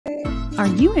Are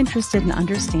you interested in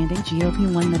understanding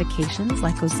GLP-1 medications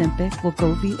like Ozempic,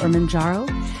 Wegovy, or Mounjaro?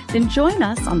 Then join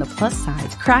us on The Plus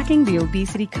Sides, Cracking the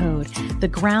Obesity Code, the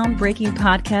groundbreaking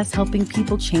podcast helping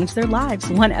people change their lives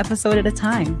one episode at a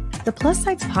time. The Plus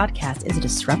Sides podcast is a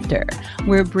disruptor.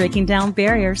 We're breaking down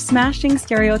barriers, smashing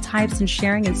stereotypes, and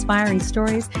sharing inspiring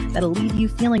stories that'll leave you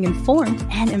feeling informed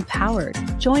and empowered.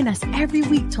 Join us every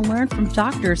week to learn from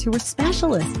doctors who are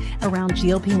specialists around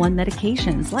GLP-1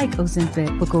 medications like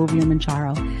Ozempic, Wegovy, and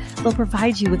Mounjaro. They'll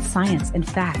provide you with science and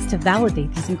facts to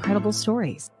validate these incredible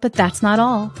stories. But that's not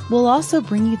all. We'll also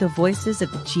bring you the voices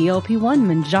of the GLP-1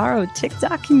 Mounjaro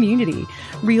TikTok community,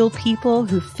 real people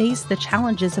who face the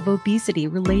challenges of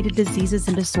obesity-related diseases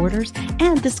and disorders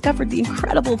and discovered the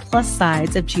incredible plus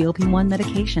sides of GLP-1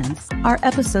 medications. Our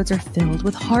episodes are filled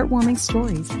with heartwarming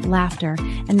stories, laughter,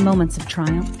 and moments of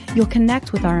triumph. You'll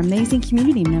connect with our amazing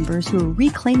community members who are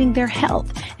reclaiming their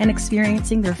health and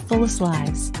experiencing their fullest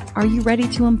lives. Are you ready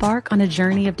to embark on a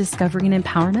journey of discovery and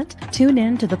empowerment? Tune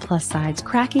in to The Plus Sides,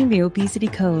 Cracking the Obesity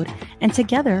Code, and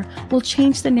together we'll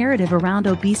change the narrative around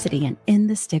obesity and end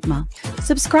the stigma.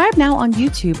 Subscribe now on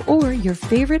YouTube or your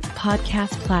favorite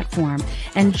podcast platform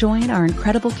and join our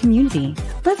incredible community.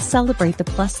 Let's celebrate the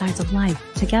plus sides of life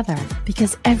together,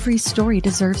 because every story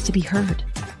deserves to be heard.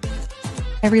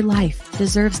 Every life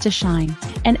deserves to shine,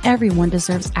 and everyone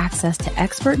deserves access to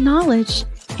expert knowledge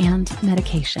and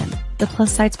medication. The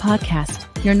Plus Sides Podcast.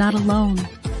 You're not alone.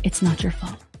 It's not your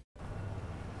fault.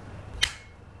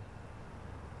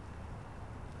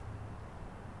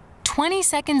 "20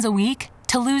 seconds a week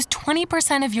to lose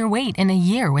 20% of your weight in a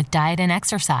year with diet and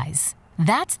exercise."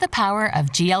 That's the power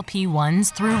of GLP-1s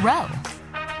through Ro.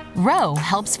 Ro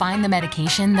helps find the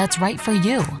medication that's right for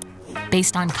you,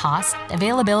 based on cost,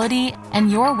 availability,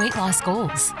 and your weight loss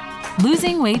goals.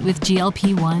 Losing weight with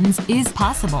GLP-1s is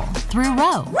possible through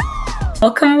Ro.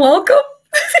 Welcome. Welcome.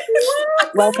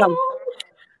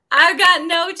 I've got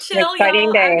no chill, Exciting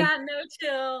y'all. day. I've got no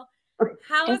chill.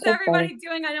 How is everybody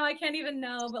doing? I know I can't even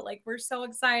know, but like we're so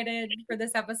excited for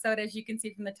this episode. As you can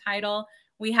see from the title,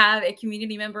 we have a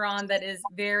community member on that is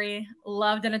very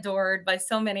loved and adored by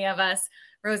so many of us,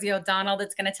 Rosie O'Donnell,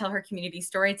 that's going to tell her community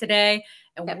story today.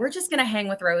 And we're just going to hang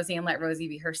with Rosie and let Rosie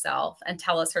be herself and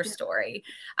tell us her story.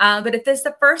 But if this is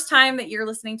the first time that you're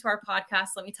listening to our podcast,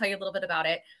 let me tell you a little bit about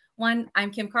it. One, I'm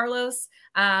Kim Carlos.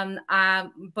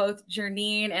 Both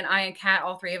Jernine and I and Kat,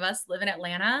 all three of us live in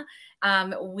Atlanta.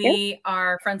 We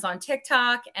are friends on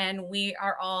TikTok, and we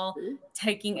are all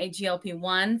taking a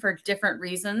GLP-1 for different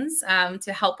reasons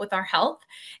to help with our health.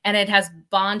 And it has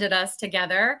bonded us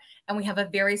together. And we have a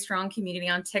very strong community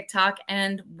on TikTok.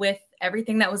 And with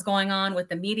everything that was going on with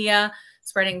the media,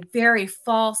 spreading very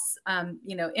false,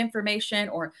 information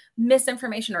or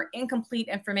misinformation or incomplete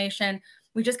information,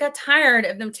 we just got tired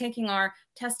of them taking our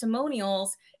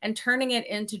testimonials and turning it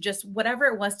into just whatever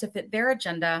it was to fit their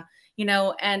agenda,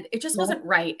 and it just wasn't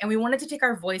right. And we wanted to take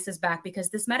our voices back, because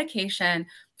this medication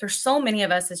for so many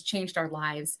of us has changed our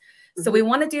lives. So we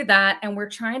want to do that. And we're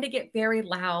trying to get very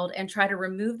loud and try to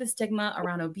remove the stigma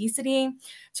around obesity,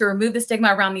 to remove the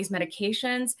stigma around these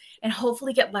medications, and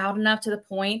hopefully get loud enough to the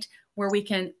point where we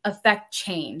can affect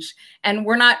change. And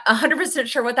we're not 100%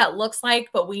 sure what that looks like,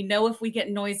 but we know if we get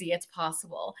noisy, it's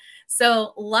possible.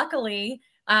 So luckily,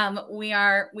 we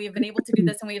have been able to do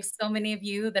this, and we have so many of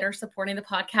you that are supporting the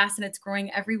podcast, and it's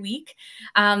growing every week.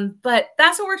 But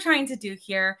that's what we're trying to do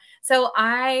here. So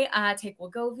I take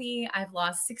Wegovy. I've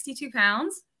lost 62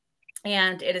 pounds,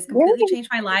 and it has completely changed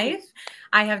my life.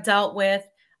 I have dealt with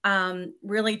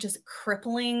really just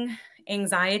crippling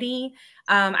anxiety.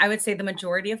 I would say the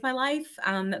majority of my life,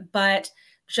 but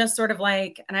just sort of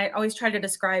like, and I always try to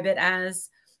describe it as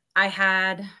I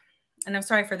had, and I'm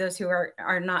sorry for those who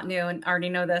are not new and already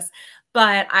know this,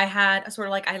 but I had a sort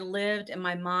of like, I lived in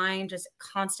my mind, just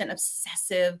constant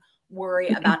obsessive worry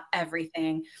about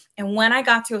everything. And when I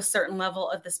got to a certain level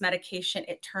of this medication,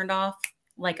 it turned off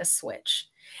like a switch.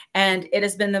 And it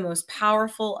has been the most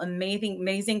powerful,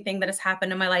 amazing thing that has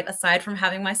happened in my life, aside from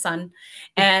having my son.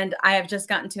 And I have just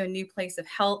gotten to a new place of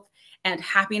health and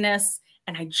happiness.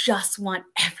 And I just want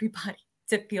everybody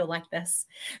to feel like this.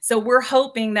 So we're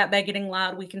hoping that by getting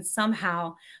loud, we can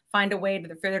somehow find a way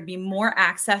for there to be more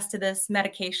access to this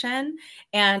medication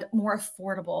and more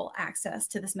affordable access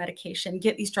to this medication,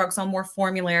 get these drugs on more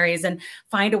formularies, and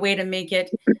find a way to make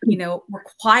it,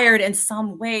 required in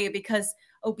some way, because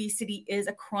obesity is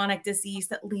a chronic disease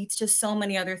that leads to so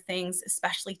many other things,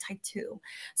 especially type 2.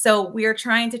 So we are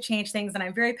trying to change things, and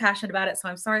I'm very passionate about it. So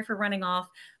I'm sorry for running off,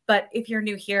 but if you're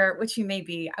new here, which you may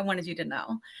be, I wanted you to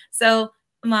know. So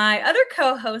my other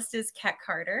co-host is Kat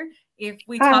Carter. If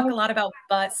we talk a lot about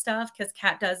butt stuff, because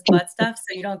Kat does butt stuff,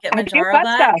 so you don't get Mounjaro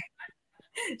butt.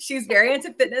 She's very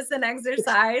into fitness and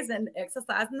exercising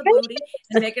the booty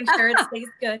and making sure it stays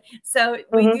good. So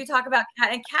we do talk about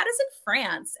Kat, and Kat is in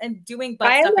France and doing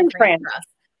butt stuff in France for us.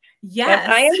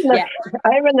 Yes. Yep,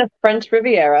 I am in the French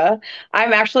Riviera.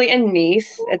 I'm actually in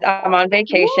Nice. I'm on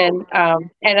vacation. And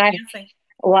I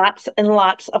lots and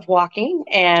lots of walking.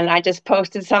 And I just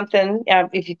posted something.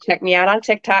 If you check me out on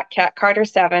TikTok, Kat Carter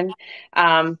 7.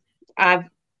 I've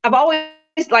always,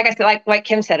 like I said, like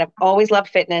Kim said, I've always loved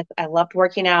fitness. I loved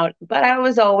working out, but I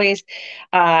was always,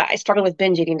 I struggled with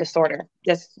binge eating disorder.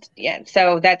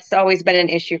 So that's always been an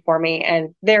issue for me.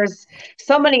 And there's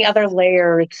so many other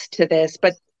layers to this,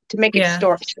 but to make it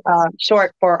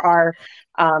short for our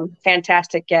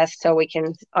fantastic guest so we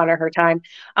can honor her time.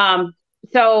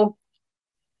 So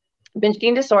binge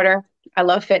eating disorder, I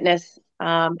love fitness.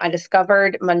 I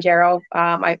discovered Mounjaro.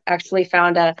 I actually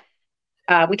found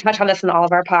we touch on this in all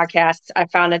of our podcasts. I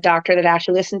found a doctor that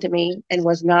actually listened to me and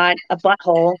was not a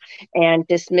butthole and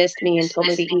dismissed me and told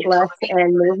me to eat less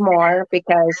and move more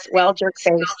because, well,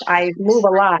 jerk-faced, I move a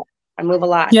lot.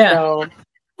 Yeah. So,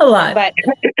 a lot. But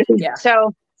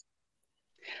so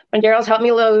Mounjaro's helped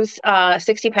me lose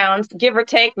 60 pounds, give or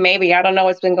take, maybe. I don't know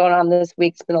what's been going on this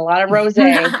week. It's been a lot of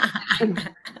rosé and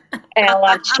a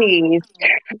lot of cheese.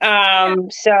 But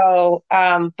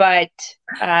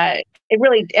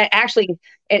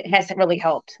it has really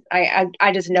helped.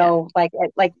 I just know, like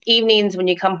evenings when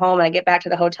you come home and I get back to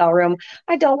the hotel room,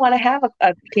 I don't want to have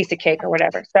a piece of cake or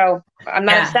whatever. So I'm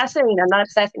not obsessing. I'm not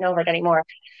obsessing over it anymore.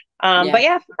 But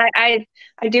yeah, I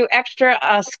do extra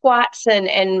squats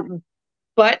and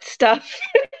butt stuff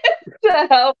to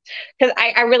help, because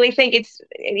I really think it's,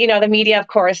 the media, of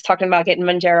course, talking about getting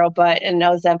Mounjaro butt and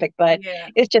Ozempic butt.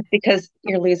 It's just because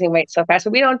you're losing weight so fast.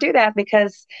 But we don't do that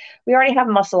because we already have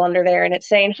muscle under there and it's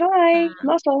saying, hi,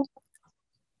 muscle.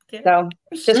 So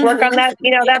just work on that,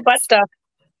 that butt stuff.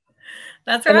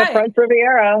 That's right. In the French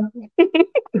Riviera.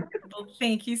 Well,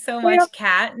 thank you so much,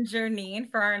 Kat and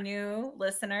Janine, for our new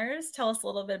listeners. Tell us a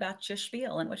little bit about your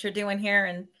spiel and what you're doing here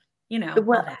and all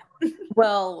that.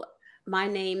 Well, my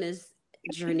name is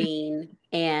Janine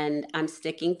and I'm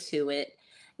sticking to it.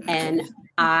 And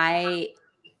I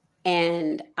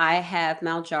have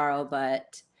Mounjaro,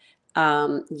 but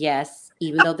yes,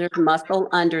 even though there's muscle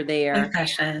under there,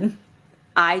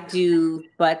 I do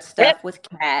butt stuff with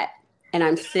Kat, and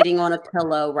I'm sitting on a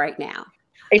pillow right now.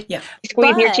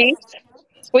 Squeeze your cheeks.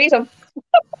 Squeeze them.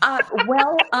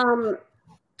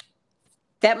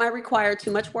 That might require too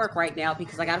much work right now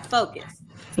because I got to focus.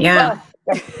 Yeah.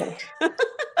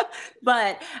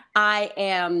 But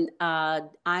I'm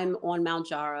on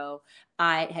Mounjaro.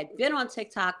 I had been on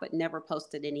TikTok, but never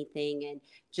posted anything. And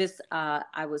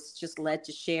I was just led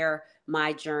to share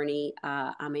my journey.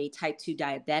 I'm a type 2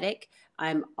 diabetic. I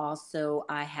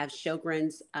have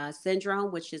Sjogren's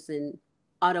syndrome, which is an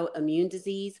autoimmune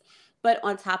disease. But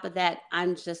on top of that,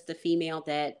 I'm just a female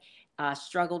that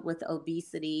struggled with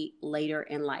obesity later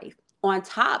in life, on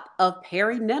top of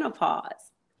perimenopause.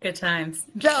 Good times.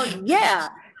 So yeah,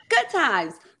 good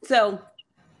times. So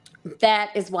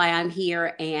that is why I'm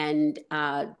here, and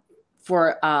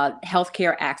for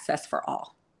healthcare access for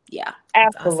all. Yeah,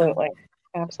 absolutely. Awesome.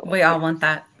 Absolutely. We all want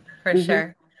that for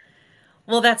sure.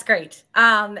 Well, that's great.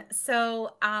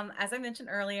 So as I mentioned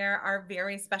earlier, our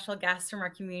very special guest from our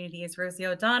community is Rosie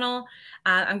O'Donnell.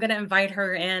 I'm going to invite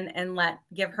her in and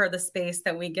give her the space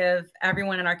that we give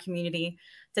everyone in our community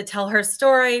to tell her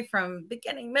story from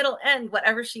beginning, middle, end,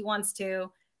 whatever she wants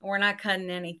to. We're not cutting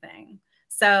anything.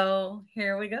 So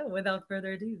here we go. Without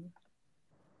further ado.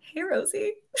 Hey,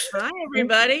 Rosie. Hi,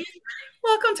 everybody.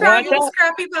 Welcome to our little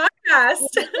scrappy podcast.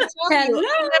 I never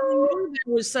knew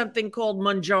there was something called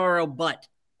Mounjaro butt.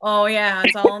 Oh, yeah.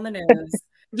 It's all in the news.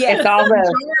 Yeah, it's all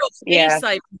Mounjaro face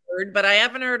I've heard, but I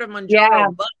haven't heard of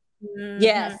Mounjaro butt.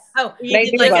 Yes. Oh, they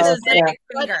do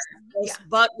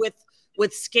butt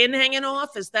with skin hanging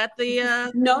off. Is that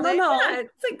the No. Yeah,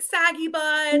 it's like saggy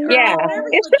butt. Yeah,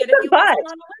 it's just a butt.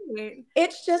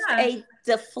 It's just a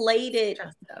deflated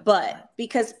butt,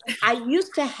 because I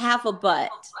used to have a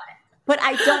butt, but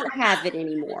I don't have it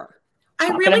anymore. I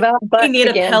really need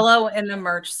a pillow in the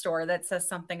merch store that says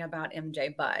something about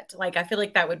MJ butt. Like, I feel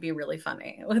like that would be really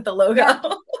funny with the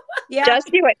logo. Yeah. Just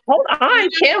do it. Hold on,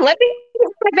 Kim. Let me go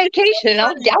on vacation.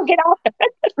 I'll get off.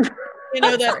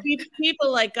 That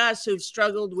people like us who've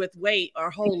struggled with weight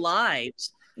our whole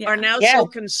lives are now so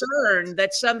concerned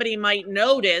that somebody might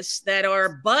notice that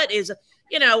our butt is,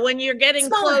 when you're getting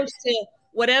close to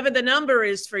whatever the number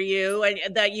is for you,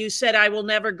 and that you said, I will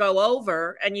never go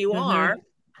over, and you are,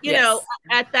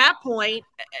 at that point,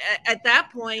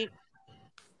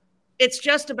 it's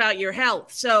just about your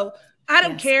health. So I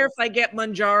don't care if I get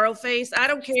Mounjaro face. I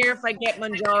don't care if I get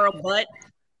Mounjaro butt.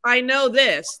 I know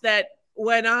this, that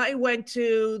when I went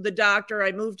to the doctor,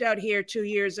 I moved out here 2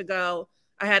 years ago.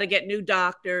 I had to get new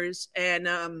doctors.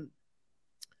 And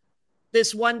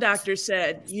this one doctor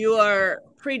said, you are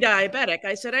pre-diabetic.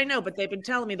 I said, I know, but they've been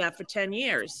telling me that for 10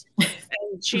 years.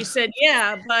 And she said,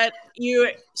 yeah, but you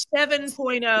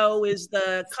 7.0 is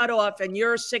the cutoff and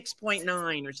you're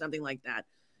 6.9 or something like that.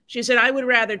 She said, I would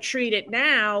rather treat it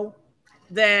now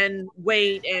than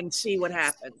wait and see what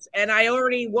happens. And I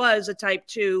already was a type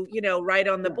 2, you know, right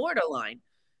on the borderline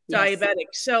diabetic.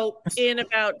 So in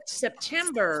about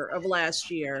September of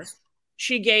last year,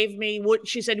 she gave me what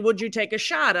she said, would you take a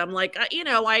shot? I'm like, you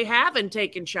know, I haven't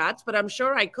taken shots, but I'm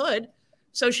sure I could.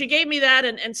 So she gave me that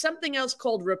and something else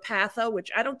called Repatha,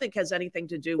 which I don't think has anything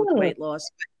to do with weight loss.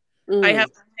 I have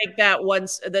to take that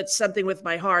once. That's something with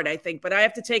my heart, I think, but I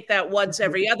have to take that once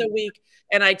every other week.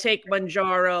 And I take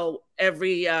Mounjaro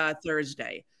every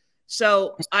Thursday.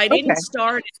 So I didn't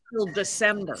start until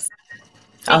December.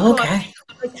 I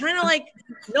kind of like,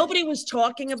 nobody was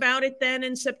talking about it then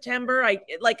in September. I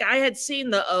had seen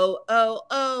the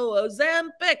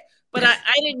Ozempic, but I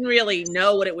didn't really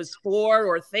know what it was for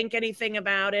or think anything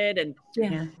about it. And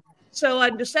so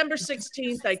on December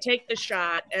 16th, I take the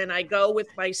shot and I go with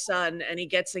my son and he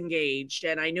gets engaged.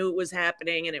 And I knew it was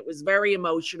happening and it was very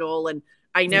emotional. And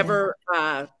I never,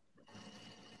 I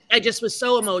just was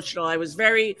so emotional. I was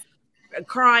very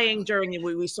crying during it.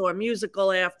 We saw a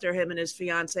musical after him and his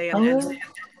fiance, and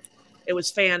it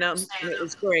was Phantom, and it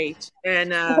was great.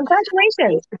 And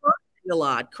congratulations!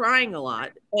 Crying a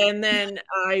lot. And then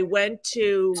I went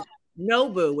to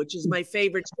Nobu, which is my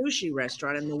favorite sushi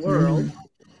restaurant in the world.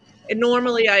 And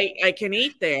normally I can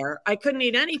eat there. I couldn't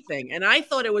eat anything, and I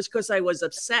thought it was because I was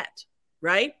upset.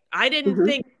 Right? I didn't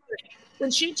think. When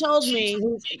she told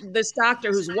me, this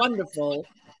doctor who's wonderful,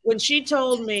 when she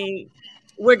told me,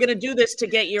 we're going to do this to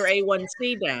get your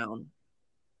A1C down,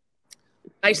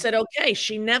 I said, okay.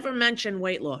 She never mentioned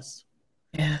weight loss.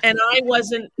 And I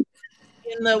wasn't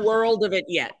in the world of it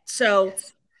yet. So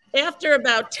after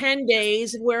about 10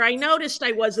 days where I noticed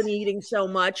I wasn't eating so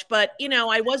much, but, you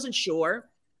know, I wasn't sure,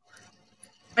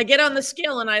 I get on the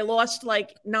scale and I lost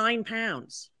like 9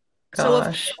 pounds. So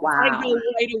if I go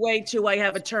right away to I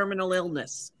have a terminal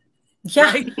illness.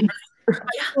 Right? I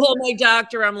told my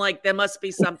doctor, I'm like, there must be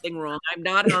something wrong. I'm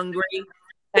not hungry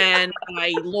and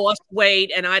I lost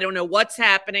weight and I don't know what's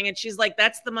happening. And she's like,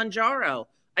 that's the Mounjaro.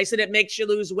 I said, it makes you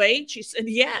lose weight? She said,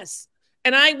 yes.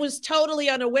 And I was totally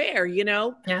unaware, you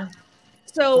know?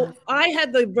 So I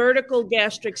had the vertical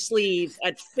gastric sleeve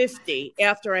at 50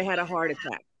 after I had a heart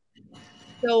attack.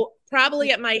 So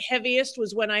probably at my heaviest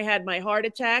was when I had my heart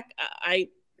attack. I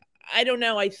don't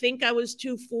know. I think I was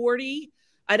 240.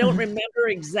 I don't remember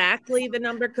exactly the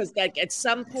number because like at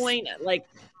some point, like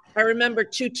I remember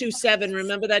 227.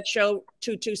 Remember that show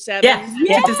 227? Yeah,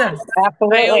 227.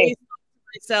 Absolutely. I always thought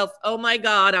to myself, oh my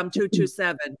God, I'm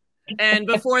 227. And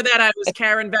before that, I was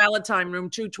Karen Valentine, room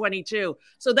 222.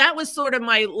 So that was sort of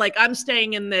my, like, I'm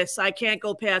staying in this. I can't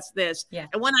go past this.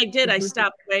 And when I did, I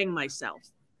stopped weighing myself.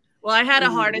 Well, I had a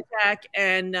heart attack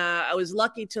and I was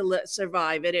lucky to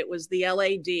survive it. It was the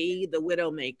LAD, the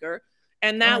Widowmaker.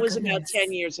 And that was about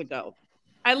 10 years ago.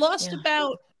 I lost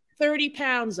about 30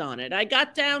 pounds on it. I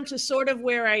got down to sort of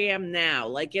where I am now,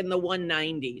 like in the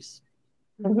 190s.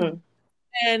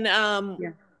 And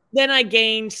then I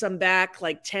gained some back,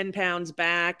 like 10 pounds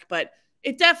back, but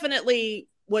it definitely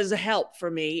was a help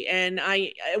for me. And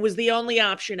it was the only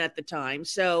option at the time.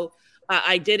 So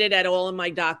I did it at all of my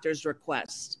doctor's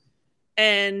requests.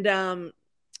 And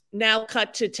now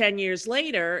cut to 10 years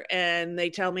later, and they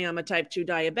tell me I'm a type 2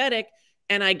 diabetic,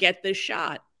 and I get this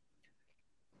shot.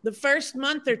 The first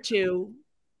month or two,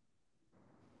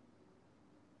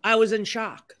 I was in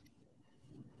shock.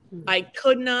 I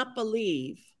could not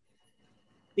believe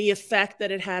the effect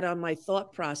that it had on my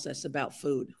thought process about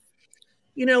food.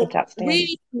 You know,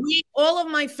 we all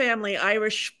of my family,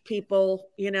 Irish people,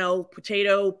 you know,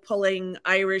 potato pulling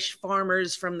Irish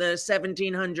farmers from the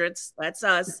 1700s. That's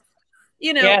us.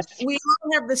 You know, we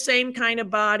all have the same kind of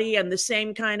body and the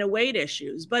same kind of weight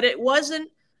issues, but it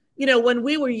wasn't, you know, when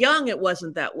we were young, it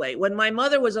wasn't that way. When my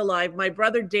mother was alive, my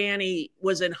brother Danny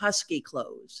was in husky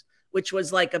clothes, which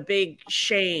was like a big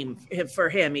shame for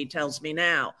him, he tells me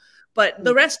now. But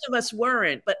the rest of us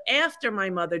weren't. But after my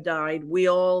mother died, we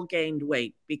all gained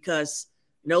weight because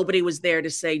nobody was there to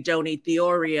say, don't eat the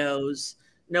Oreos.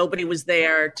 Nobody was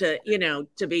there to, you know,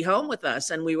 to be home with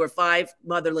us. And we were 5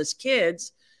 motherless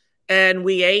kids and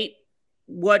we ate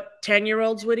what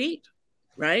 10-year-olds would eat,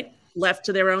 right? Left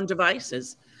to their own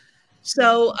devices.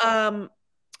 So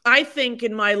I think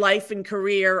in my life and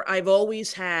career, I've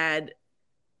always had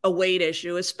a weight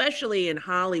issue, especially in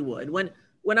Hollywood.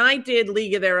 When I did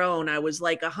League of Their Own, I was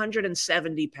like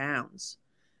 170 pounds.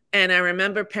 And I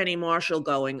remember Penny Marshall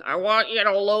going, I want you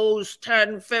to lose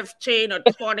 10, 15, or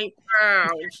 20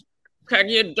 pounds. Can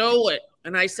you do it?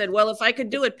 And I said, well, if I could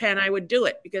do it, Penn, I would do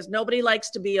it, because nobody likes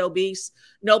to be obese.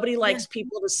 Nobody likes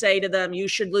people to say to them, you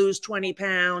should lose 20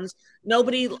 pounds.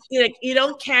 Nobody, you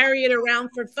don't carry it around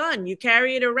for fun. You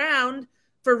carry it around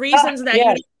for reasons that you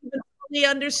don't even fully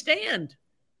understand.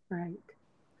 Right.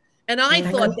 And I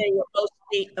thought they were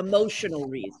mostly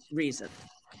emotional reasons.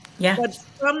 Yeah. But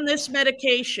from this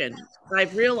medication,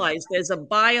 I've realized there's a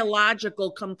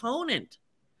biological component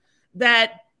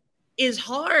that is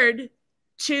hard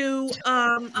to.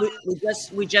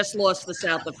 We just lost the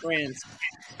south of France.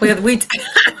 We we did.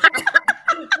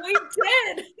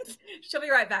 She'll be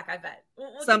right back, I bet.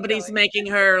 We'll Somebody's making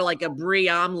her like a brie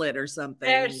omelet or something.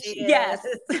 There she is. Yes.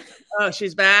 Oh,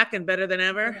 she's back and better than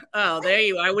ever. Oh, there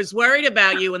you are. I was worried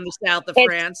about you in the south of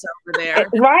France over there.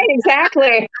 Right,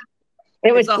 exactly.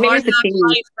 It's a hard knock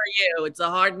life for you. It's a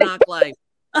hard knock life.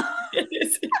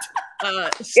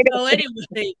 So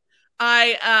anyway,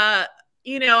 I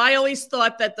always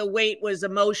thought that the weight was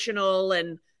emotional,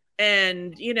 and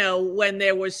when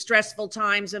there was stressful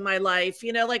times in my life,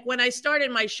 like when I started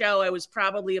my show, I was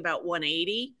probably about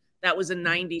 180. That was in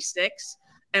 96.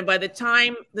 And by the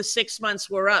time the 6 months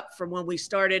were up from when we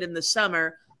started in the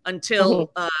summer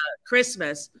until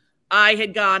Christmas, I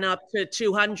had gone up to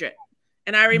 200.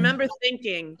 And I remember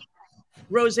thinking,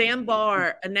 Roseanne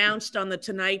Barr announced on The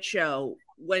Tonight Show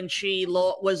when she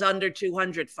was under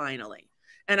 200 finally.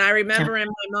 And I remember in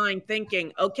my mind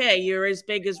thinking, okay, you're as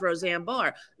big as Roseanne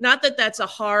Barr. Not that that's a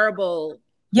horrible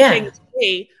thing to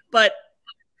be, but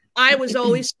I was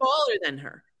always smaller than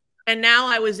her. And now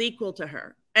I was equal to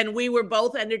her. And we were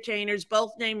both entertainers,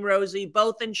 both named Rosie,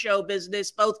 both in show business,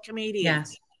 both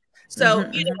comedians. So,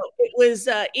 it was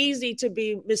easy to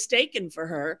be mistaken for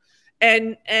her.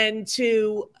 And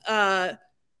to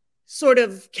sort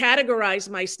of categorize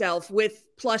myself with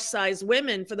plus size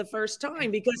women for the first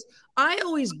time, because I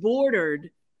always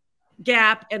bordered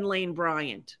Gap and Lane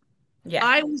Bryant. Yeah,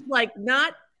 I was like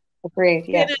not fit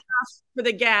enough for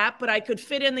the Gap, but I could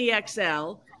fit in the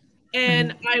XL.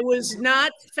 And I was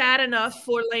not fat enough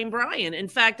for Lane Bryant. In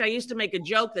fact, I used to make a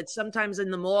joke that sometimes in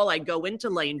the mall I'd go into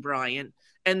Lane Bryant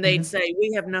and they'd say,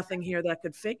 we have nothing here that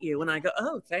could fit you. And I go,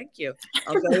 oh, thank you.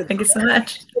 I'll go. Thank you so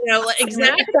much.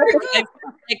 Exactly. Like,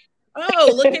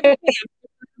 oh, look at me.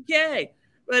 Okay.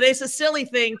 But it's a silly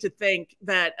thing to think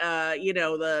that,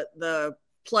 the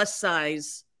plus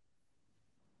size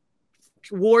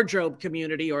wardrobe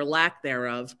community, or lack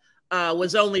thereof,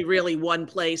 was only really one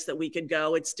place that we could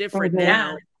go. It's different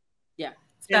now. Yeah.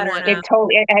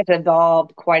 It has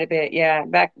evolved quite a bit. Yeah.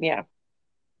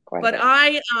 But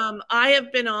I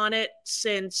have been on it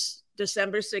since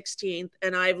December 16th,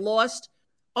 and I've lost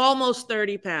almost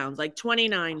 30 pounds, like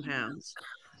 29 pounds.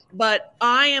 But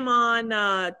I am on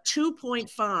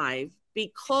 2.5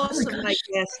 because of my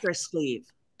gastric sleeve.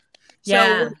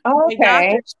 Yeah. So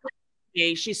okay.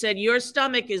 She said, your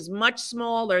stomach is much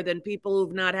smaller than people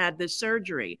who've not had this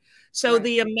surgery. So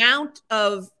the amount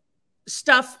of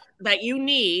stuff that you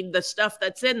need, the stuff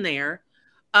that's in there,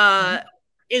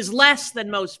 is less than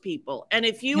most people. And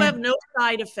if you have no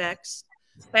side effects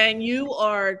and you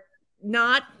are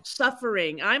not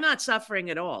suffering, I'm not suffering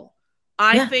at all.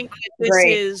 I think that this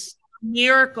is a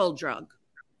miracle drug.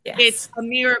 Yes. It's a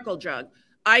miracle drug.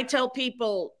 I tell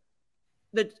people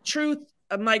the truth.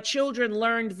 My children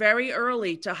learned very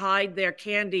early to hide their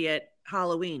candy at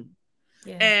Halloween.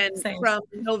 Yeah, and from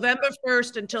November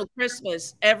 1st until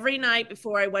Christmas, every night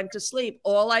before I went to sleep,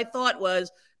 all I thought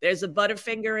was, there's a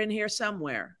Butterfinger in here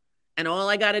somewhere. And all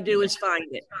I got to do is find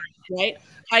it, right?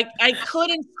 I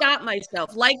couldn't stop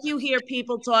myself. Like you hear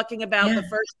people talking about the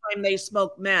first time they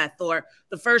smoked meth or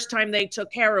the first time they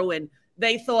took heroin,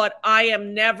 they thought, I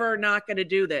am never not going to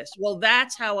do this. Well,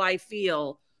 that's how I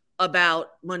feel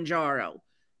about Mounjaro.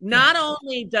 Not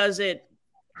only does it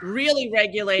really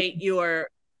regulate your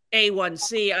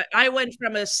A1C, I went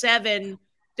from a 7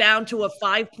 down to a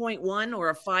 5.1 or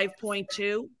a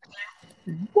 5.2.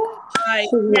 Now I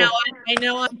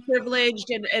know I'm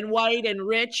privileged and white and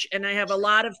rich, and I have a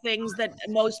lot of things that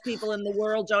most people in the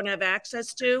world don't have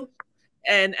access to.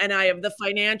 And I have the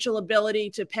financial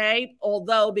ability to pay,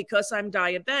 although because I'm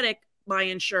diabetic, my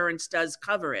insurance does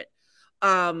cover it.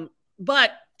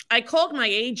 But I called my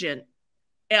agent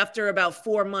after about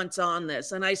 4 months on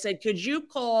this, and I said, could you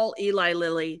call Eli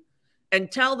Lilly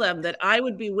and tell them that I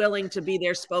would be willing to be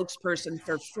their spokesperson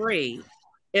for free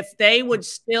if they would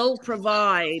still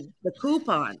provide the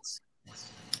coupons.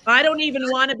 I don't even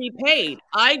want to be paid.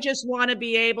 I just want to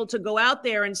be able to go out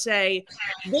there and say,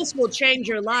 this will change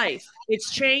your life.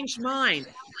 It's changed mine.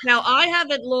 Now, I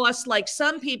haven't lost, like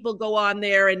some people go on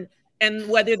there and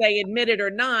whether they admit it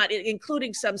or not,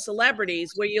 including some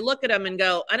celebrities, where you look at them and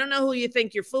go, I don't know who you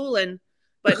think you're fooling,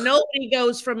 but nobody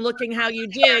goes from looking how you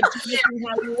did to looking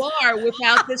how you are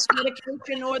without this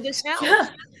medication or this help.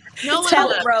 No one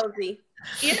Tell it, Rosie.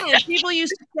 Yeah, people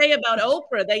used to say about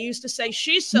Oprah, they used to say,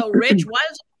 she's so rich, why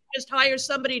doesn't she just hire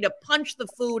somebody to punch the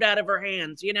food out of her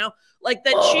hands, you know? Like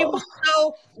that she was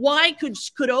so, why could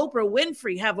Oprah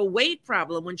Winfrey have a weight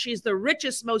problem when she's the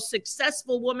richest, most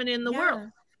successful woman in the world?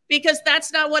 Because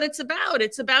that's not what it's about.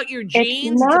 It's about your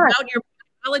genes, it's about your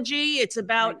biology, it's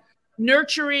about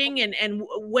nurturing and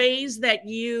ways that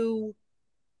you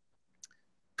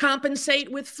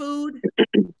compensate with food,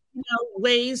 you know,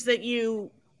 ways that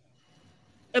you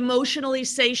emotionally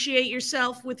satiate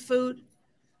yourself with food.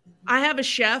 I have a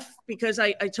chef because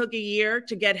I took a year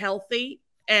to get healthy,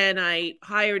 and I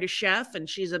hired a chef, and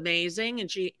she's amazing, and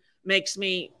she makes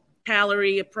me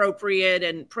calorie appropriate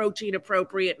and protein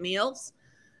appropriate meals.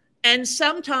 And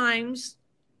sometimes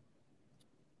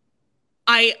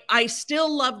I still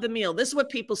love the meal. This is what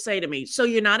people say to me. So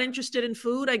you're not interested in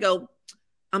food? I go,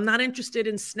 I'm not interested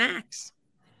in snacks.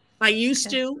 I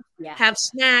used to have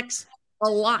snacks a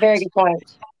lot. Very good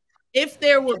point. If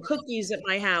there were cookies at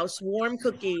my house, warm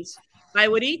cookies, I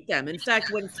would eat them. In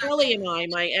fact, when Kelly and I,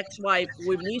 my ex-wife,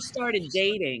 when we started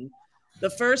dating, the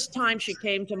first time she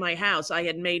came to my house, I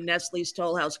had made Nestle's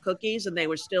Toll House cookies, and they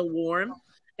were still warm.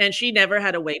 And she never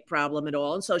had a weight problem at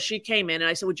all. And so she came in and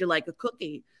I said, would you like a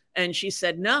cookie? And she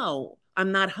said, no,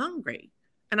 I'm not hungry.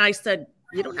 And I said,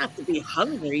 you don't have to be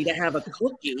hungry to have a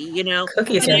cookie, you know.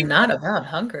 Cookies are not about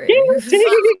hungry. Well,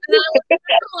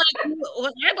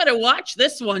 I better watch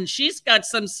this one. She's got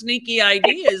some sneaky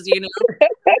ideas, you know.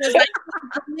 Because I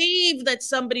couldn't believe that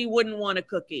somebody wouldn't want a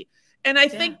cookie. And I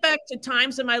think back to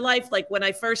times in my life, like when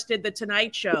I first did the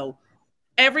Tonight Show,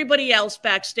 everybody else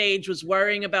backstage was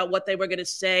worrying about what they were going to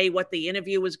say, what the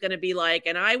interview was going to be like.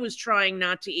 And I was trying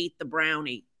not to eat the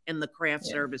brownie in the craft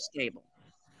service table.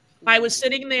 I was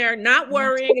sitting there not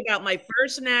worrying about my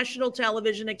first national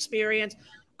television experience.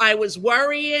 I was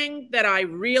worrying that I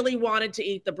really wanted to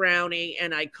eat the brownie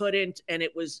and I couldn't. And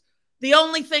it was the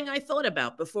only thing I thought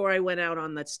about before I went out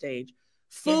on that stage.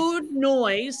 Food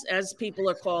noise, as people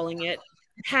are calling it,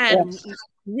 had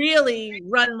really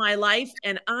run my life.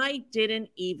 And I didn't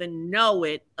even know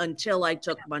it until I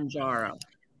took Mounjaro.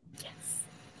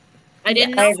 I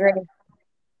didn't know. I agree.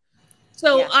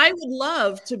 So I would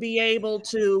love to be able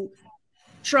to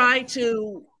try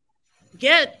to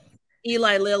get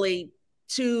Eli Lilly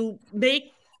to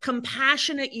make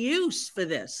compassionate use for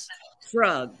this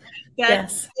drug.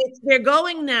 That they're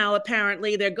going now,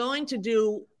 apparently, they're going to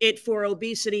do it for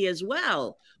obesity as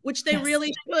well, which they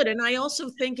really should. And I also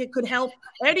think it could help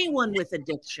anyone with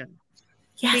addiction.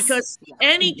 Because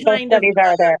any kind of...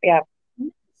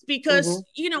 Because,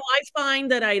 you know, I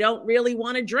find that I don't really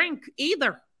want to drink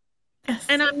either.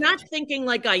 And I'm not thinking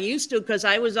like I used to, because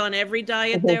I was on every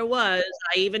diet there was.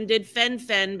 I even did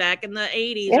fen back in the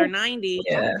 80s or 90s.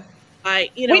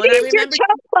 You know, we did your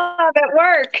chub club at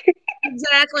work.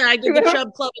 Exactly. I did the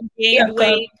chub club and gained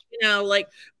weight, you know, like,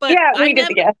 but we did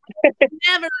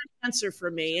never an answer for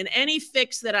me. And any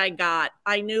fix that I got,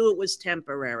 I knew it was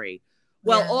temporary.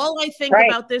 Well, all I think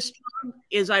about this drug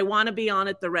is I want to be on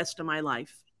it the rest of my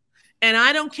life. And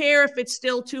I don't care if it's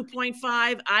still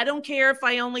 2.5. I don't care if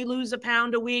I only lose a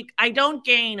pound a week. I don't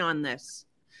gain on this.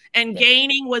 And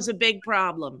gaining was a big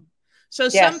problem. So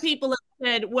some people have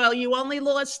said, well, you only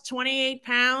lost 28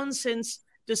 pounds since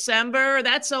December.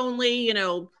 That's only, you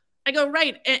know, I go,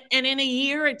 right. And in a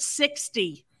year, it's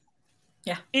 60.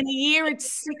 Yeah. In a year,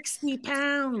 it's 60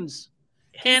 pounds.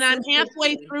 And I'm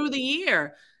halfway through the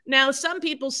year. Now, some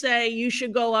people say you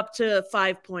should go up to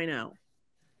 5.0.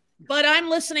 But I'm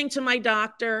listening to my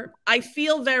doctor. I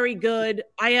feel very good.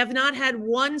 I have not had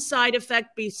one side effect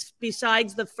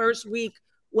besides the first week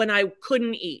when I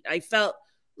couldn't eat. I felt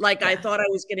like I thought I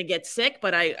was going to get sick,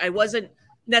 but I wasn't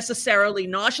necessarily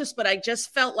nauseous, but I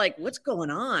just felt like, what's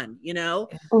going on, you know?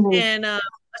 And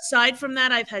aside from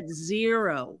that, I've had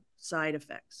 0 side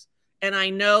effects. And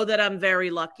I know that I'm very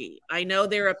lucky. I know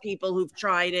there are people who've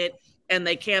tried it and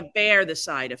they can't bear the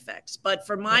side effects. But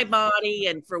for my body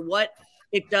and for what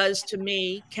it does to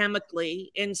me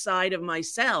chemically inside of my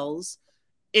cells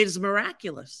is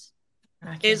miraculous.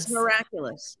 Is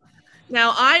miraculous.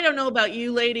 Now, I don't know about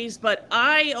you ladies, but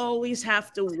I always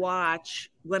have to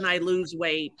watch when I lose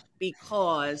weight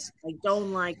because I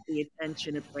don't like the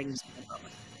attention it brings to my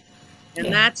body.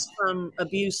 And that's from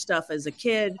abuse stuff as a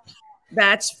kid.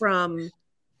 That's from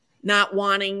not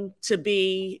wanting to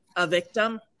be a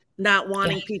victim, not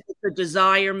wanting people to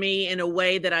desire me in a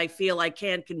way that I feel I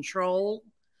can't control.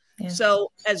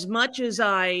 So as much as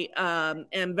I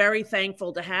am very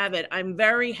thankful to have it, I'm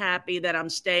very happy that I'm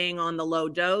staying on the low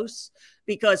dose,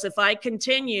 because if I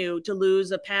continue to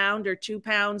lose 1 pound or 2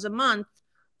 pounds a month,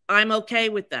 I'm okay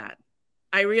with that.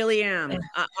 I really am.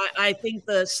 I think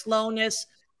the slowness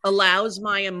allows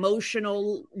my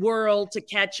emotional world to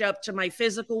catch up to my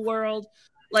physical world.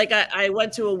 Like I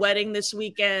went to a wedding this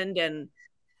weekend, and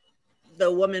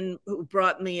the woman who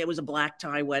brought me, it was a black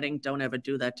tie wedding. Don't ever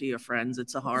do that to your friends.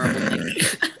 It's a horrible thing.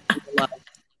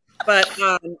 But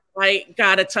I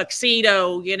got a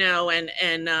tuxedo, you know,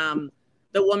 and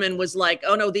the woman was like,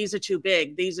 oh no, these are too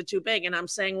big. These are too big. And I'm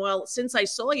saying, well, since I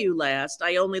saw you last,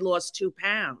 I only lost 2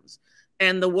 pounds.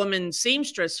 And the woman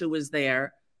seamstress who was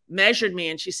there measured me,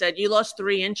 and she said, you lost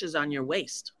 3 inches on your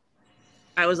waist.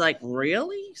 I was like,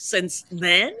 really? Since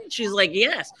then? She's like,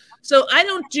 yes. So I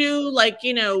don't do, like,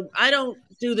 you know, I don't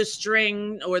do the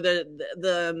string or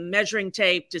the measuring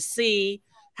tape to see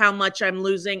how much I'm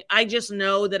losing. I just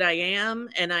know that I am.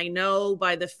 And I know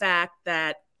by the fact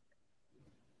that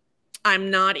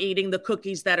I'm not eating the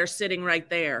cookies that are sitting right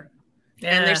there.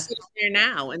 Yeah. And they're sitting there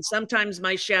now. And sometimes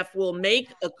my chef will make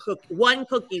one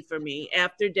cookie for me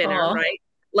after dinner, right?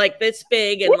 Like this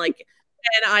big, and like,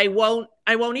 and I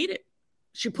won't eat it.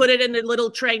 She put it in the little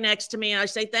tray next to me. And I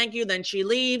say, thank you. Then she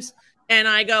leaves. And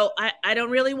I go, I don't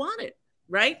really want it,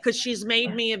 right? Because she's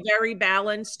made me a very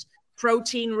balanced,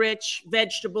 protein-rich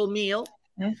vegetable meal.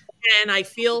 And I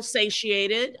feel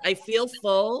satiated. I feel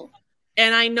full.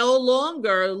 And I no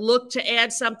longer look to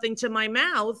add something to my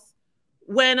mouth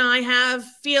when I have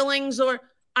feelings, or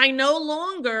I no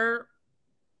longer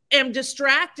am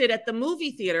distracted at the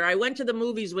movie theater. I went to the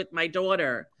movies with my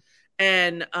daughter,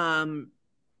 and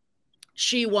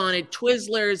she wanted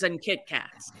Twizzlers and Kit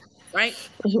Kats, right?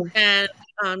 And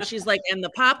she's like, and the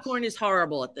popcorn is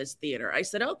horrible at this theater. I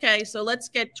said, okay, so let's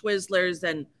get Twizzlers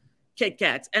and Kit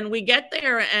Kats. And we get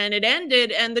there, and it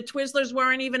ended, and the Twizzlers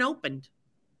weren't even opened,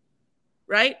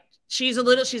 right? She's a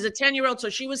 10-year-old, so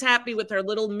she was happy with her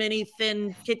little mini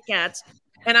thin Kit Kats.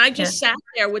 And I just sat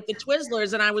there with the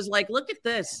Twizzlers, and I was like, look at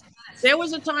this. There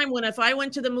was a time when if I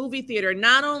went to the movie theater,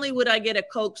 not only would I get a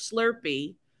Coke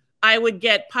Slurpee, I would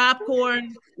get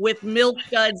popcorn with Milk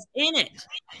Duds in it,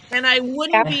 and I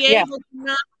wouldn't be able to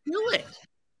not do it.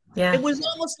 Yeah. It was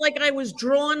almost like I was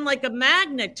drawn like a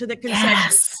magnet to the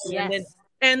concession stand,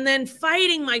 and then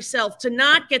fighting myself to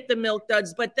not get the Milk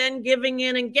Duds, but then giving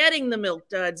in and getting the Milk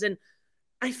Duds. And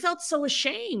I felt so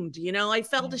ashamed, you know, I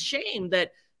felt ashamed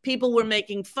that people were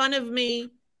making fun of me.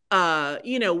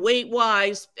 You know,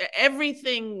 weight-wise,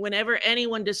 everything, whenever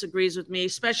anyone disagrees with me,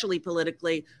 especially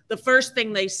politically, the first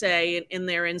thing they say in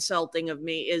their insulting of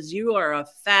me is, you are a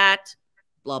fat,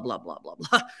 blah, blah, blah, blah,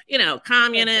 blah. You know,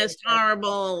 communist,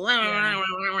 horrible.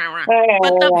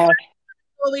 But the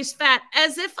always fat,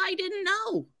 as if I didn't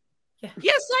know.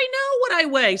 Yes, I know what I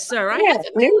weigh, sir.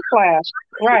 Newsflash.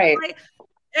 Right.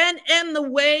 And the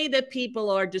way that people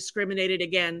are discriminated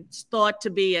against, thought to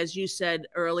be, as you said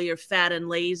earlier, fat and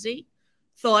lazy,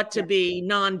 thought to be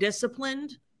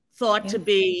non-disciplined, thought to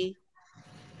be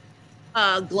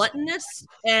gluttonous.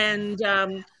 And,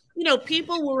 you know,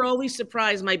 people were always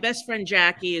surprised. My best friend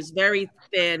Jackie is very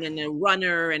thin and a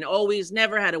runner and always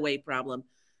never had a weight problem.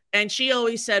 And she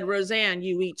always said, Roseanne,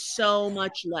 you eat so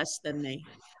much less than me.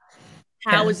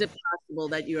 How is it possible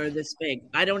that you're this big?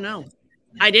 I don't know.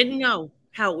 I didn't know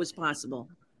how it was possible,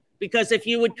 because if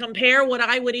you would compare what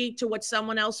I would eat to what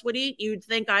someone else would eat, you'd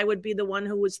think I would be the one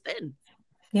who was thin.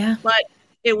 Yeah. But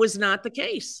it was not the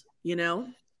case, you know,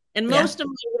 and most of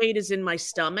my weight is in my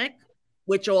stomach,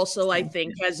 which also I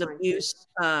think has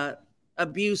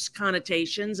abuse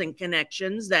connotations and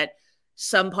connections, that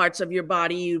some parts of your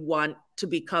body you want to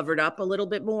be covered up a little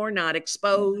bit more, not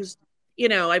exposed. You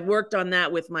know, I've worked on that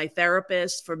with my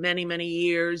therapist for many, many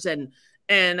years.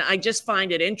 And I just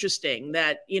find it interesting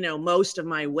that, you know, most of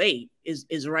my weight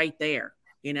is right there,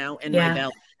 you know, in my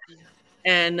belly.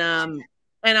 And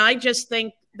I just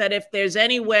think that if there's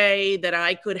any way that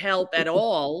I could help at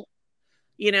all,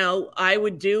 you know, I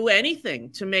would do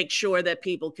anything to make sure that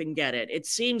people can get it. It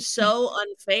seems so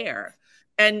unfair.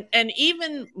 And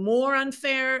even more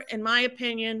unfair, in my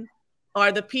opinion,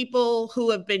 are the people who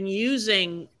have been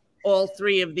using all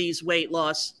 3 of these weight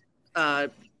loss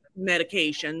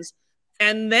medications.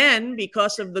 And then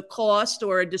because of the cost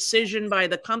or a decision by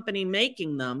the company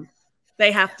making them,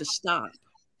 they have to stop.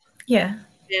 Yeah.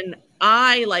 And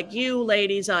I, like you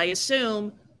ladies, I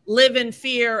assume, live in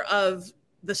fear of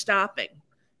the stopping.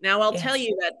 Now, I'll tell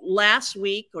you that last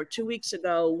week or 2 weeks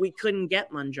ago, we couldn't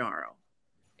get Mounjaro.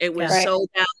 It was sold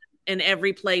out in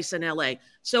every place in LA.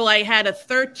 So I had a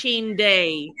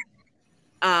 13-day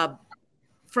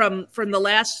from the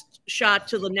last shot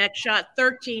to the next shot,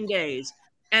 13 days.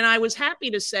 And I was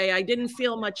happy to say I didn't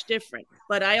feel much different.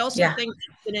 But I also think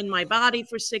it's been in my body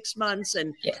for 6 months,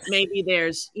 and maybe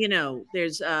there's, you know,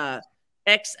 there's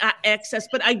excess,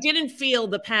 but I didn't feel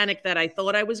the panic that I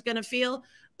thought I was going to feel.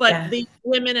 But these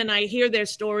women, and I hear their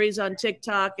stories on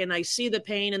TikTok, and I see the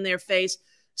pain in their face,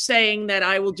 saying that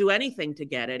I will do anything to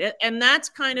get it. And that's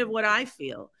kind of what I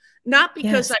feel. Not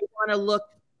because I want to look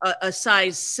a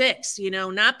size 6, you know,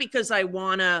 not because I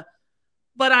want to,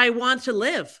 but I want to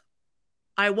live.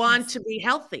 I want to be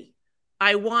healthy.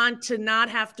 I want to not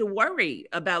have to worry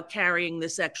about carrying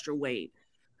this extra weight.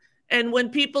 And when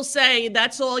people say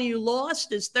that's all you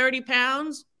lost is 30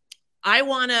 pounds, I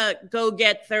want to go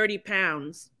get 30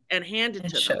 pounds and hand it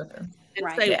to them.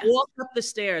 And say, walk up the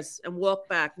stairs and walk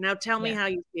back. Now tell me how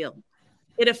you feel.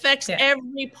 It affects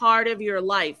every part of your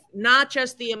life, not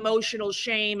just the emotional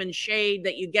shame and shade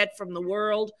that you get from the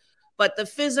world, but the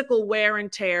physical wear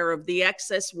and tear of the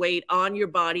excess weight on your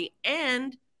body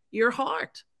and your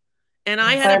heart. And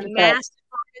I had a massive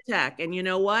heart attack. And you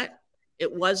know what?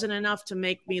 It wasn't enough to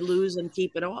make me lose and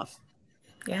keep it off.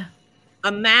 Yeah.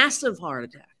 A massive heart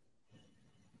attack.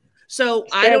 So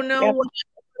I don't know what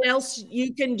else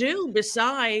you can do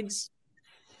besides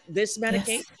this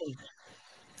medication.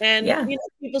 And you know,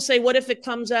 people say, what if it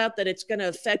comes out that it's going to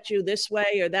affect you this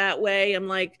way or that way? I'm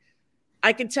like,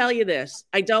 I can tell you this.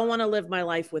 I don't want to live my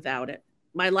life without it.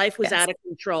 My life was out of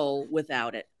control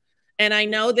without it. And I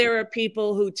know there are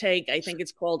people who take, I think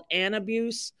it's called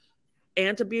antabuse,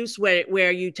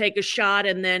 where you take a shot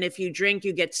and then if you drink,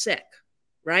 you get sick,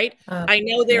 right? I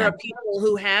know there are people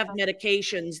who have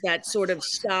medications that sort of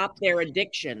stop their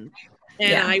addiction.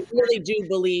 And I really do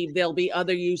believe there'll be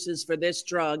other uses for this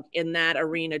drug in that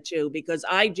arena too, because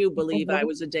I do believe I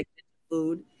was addicted to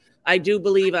food. I do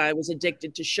believe I was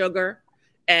addicted to sugar,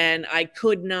 and I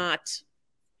couldn't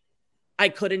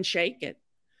shake it.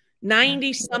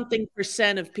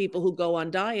 90-something% of people who go on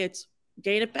diets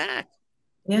gain it back.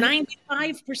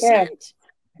 95%. I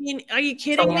mean, are you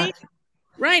kidding me?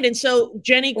 Right. And so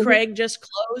Jenny Craig just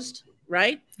closed,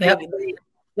 right?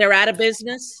 They're out of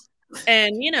business.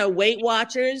 And, you know, Weight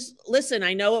Watchers, listen,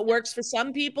 I know it works for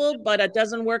some people, but it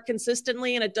doesn't work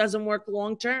consistently and it doesn't work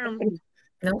long term.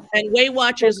 And Weight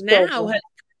Watchers now has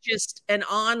just an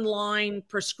online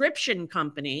prescription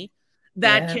company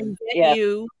that can get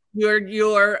you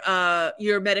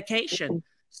your medication.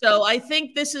 So I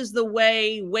think this is the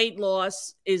way weight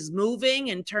loss is moving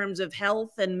in terms of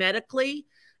health and medically.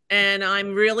 And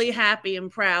I'm really happy and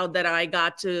proud that I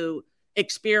got to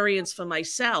experience for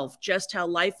myself just how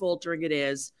life-altering it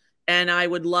is. And I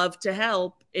would love to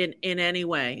help in any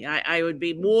way. I would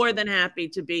be more than happy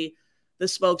to be the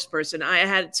spokesperson. I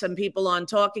had some people on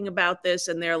talking about this,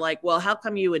 and they're like, well, how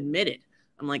come you admit it?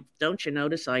 I'm like, don't you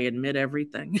notice I admit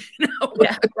everything? You know?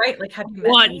 Right. Like, have you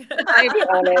when things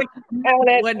happen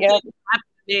to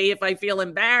me, if I feel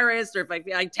embarrassed or if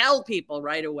I tell people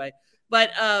right away.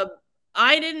 But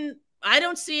I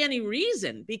don't see any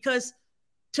reason, because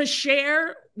to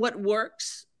share what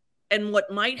works and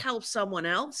what might help someone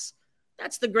else,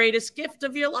 that's the greatest gift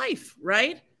of your life,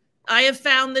 right? I have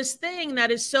found this thing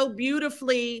that is so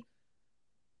beautifully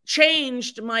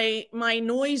changed my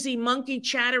noisy monkey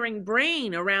chattering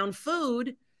brain around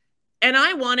food. And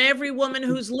I want every woman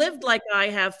who's lived like I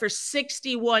have for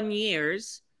 61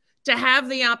 years to have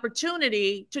the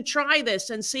opportunity to try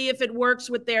this and see if it works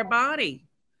with their body.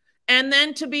 And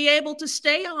then to be able to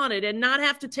stay on it and not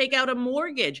have to take out a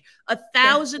mortgage.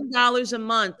 $1,000 a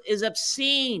month is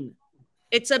obscene.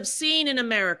 It's obscene in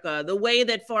America, the way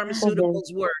that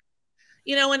pharmaceuticals work.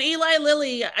 You know, and Eli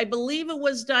Lilly, I believe it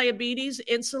was diabetes,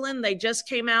 insulin, they just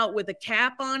came out with a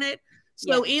cap on it.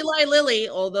 So Eli Lilly,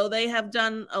 although they have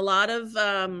done a lot of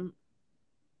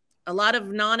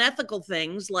non-ethical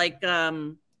things like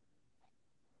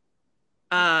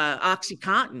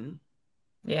OxyContin.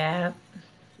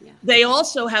 They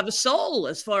also have a soul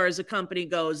as far as a company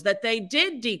goes, that they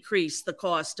did decrease the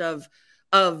cost of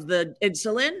the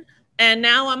insulin. And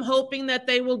now I'm hoping that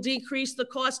they will decrease the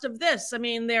cost of this. I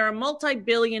mean, they're a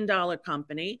multi-billion-dollar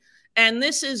company, and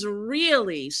this is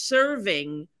really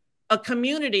serving a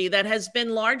community that has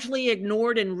been largely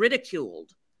ignored and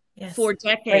ridiculed for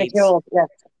decades.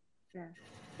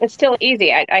 It's still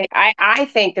easy. I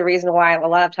think the reason why a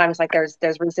lot of times like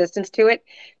there's resistance to it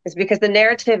is because the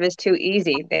narrative is too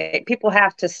easy. People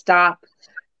have to stop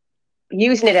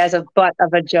using it as a butt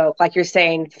of a joke, like you're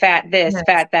saying, fat this,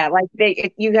 fat that. Like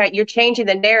you're changing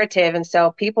the narrative, and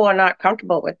so people are not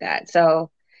comfortable with that. So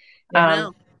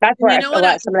that's where some of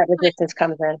that resistance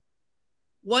comes in.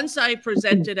 once I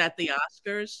presented at the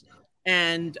Oscars,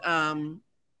 and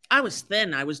I was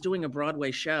thin. I was doing a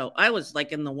Broadway show. I was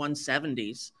like in the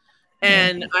 170s.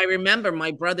 And I remember my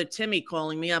brother Timmy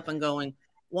calling me up and going,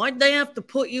 "Why'd they have to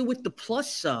put you with the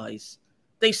plus size?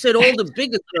 They said all the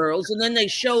bigger girls, and then they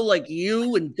show like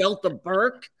you and Delta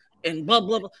Burke and blah,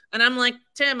 blah, blah." And I'm like,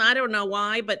 "Tim, I don't know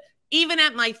why, but even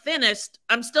at my thinnest,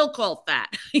 I'm still called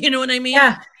fat." You know what I mean?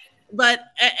 Yeah. But,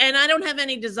 and I don't have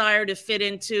any desire to fit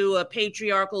into a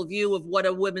patriarchal view of what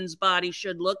a woman's body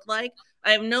should look like.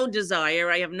 I have no desire.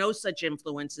 I have no such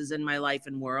influences in my life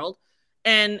and world.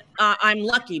 And I'm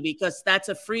lucky because that's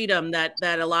a freedom that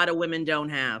a lot of women don't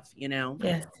have, you know?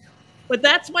 Yes. But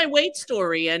that's my weight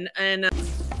story. And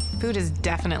food has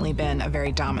definitely been a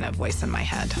very dominant voice in my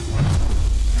head.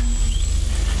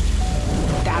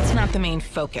 That's not the main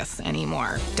focus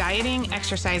anymore. Dieting,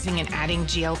 exercising, and adding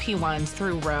GLP-1s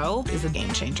through Ro is a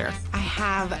game changer. I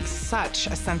have such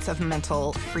a sense of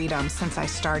mental freedom since I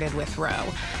started with Ro.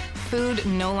 Food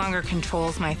no longer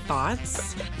controls my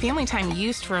thoughts. Family time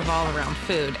used to revolve around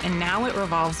food, and now it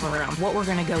revolves around what we're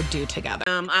gonna go do together.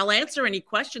 I'll answer any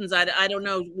questions. I don't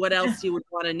know what else you would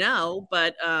want to know,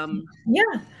 but yeah.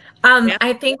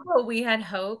 I think what we had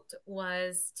hoped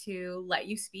was to let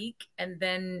you speak and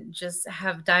then just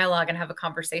have dialogue and have a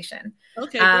conversation.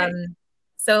 Okay. Great.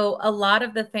 So a lot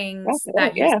of the things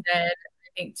that you said, I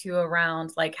think too,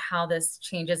 around like how this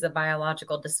changes a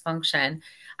biological dysfunction,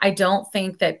 I don't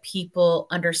think that people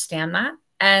understand that.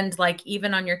 And like,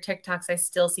 even on your TikToks, I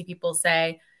still see people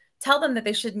say, tell them that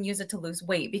they shouldn't use it to lose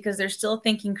weight, because they're still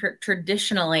thinking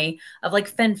traditionally of like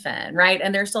fen-phen, right?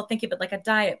 And they're still thinking of it like a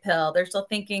diet pill. They're still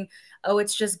thinking, oh,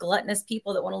 it's just gluttonous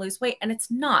people that want to lose weight. And it's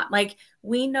not. Like,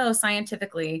 we know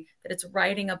scientifically that it's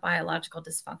righting a biological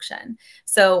dysfunction.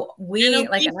 So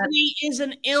obesity is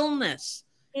an illness.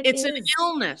 It's an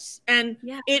illness, and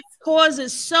it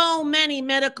causes so many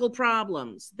medical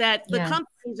problems that the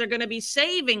companies are going to be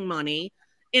saving money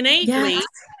innately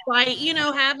by, you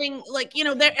know, having like, you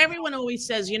know, everyone always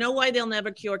says, you know why they'll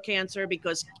never cure cancer?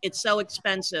 Because it's so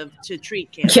expensive to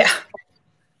treat cancer.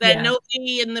 That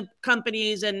nobody in the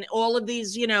companies and all of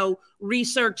these, you know,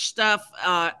 research stuff.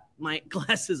 My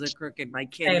glasses are crooked. My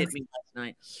kid hit me last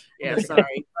night. Yeah,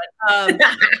 sorry. But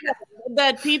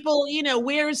that people, you know,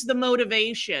 where's the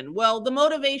motivation? Well, the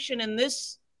motivation in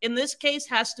this case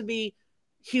has to be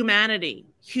humanity,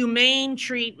 humane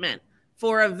treatment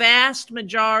for a vast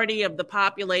majority of the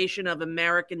population of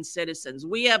American citizens.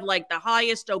 We have like the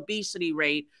highest obesity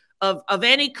rate of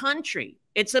any country.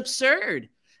 It's absurd.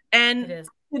 And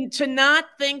to not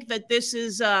think that this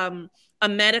is a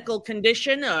medical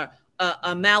condition or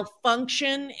a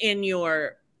malfunction in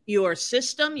your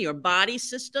system, your body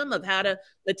system of how to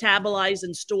metabolize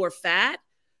and store fat,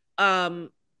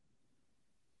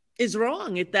 is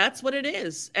wrong. That's what it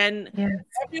is. And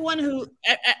everyone who,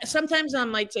 sometimes on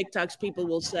my TikToks, people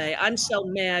will say, I'm so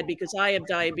mad because I have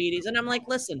diabetes. And I'm like,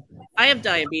 listen, I have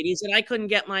diabetes and I couldn't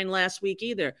get mine last week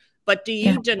either. But do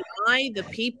you deny the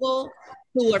people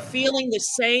who are feeling the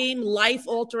same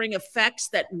life-altering effects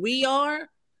that we are?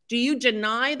 Do you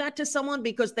deny that to someone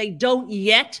because they don't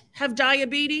yet have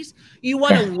diabetes? You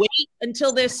want to wait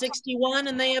until they're 61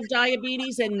 and they have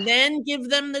diabetes and then give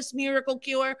them this miracle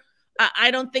cure?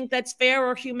 I don't think that's fair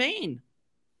or humane.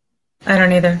 I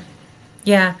don't either.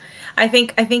 Yeah, I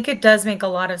think it does make a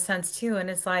lot of sense too. And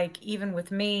it's like, even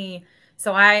with me,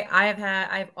 so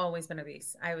I've always been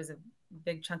obese. I was a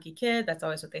big chunky kid. That's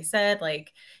always what they said.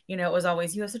 Like, you know, it was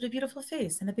always, you have such a beautiful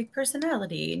face and a big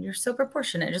personality and you're so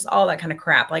proportionate, just all that kind of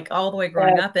crap, like all the way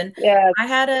growing up. And I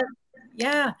had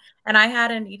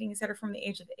an eating disorder from the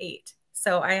age of 8.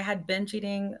 So I had binge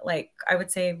eating, like I would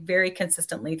say very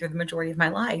consistently through the majority of my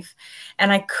life.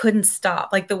 And I couldn't stop.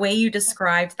 Like the way you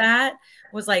described that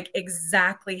was like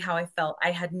exactly how I felt. I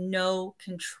had no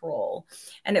control.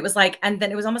 And it was like, and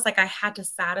then it was almost like I had to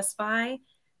satisfy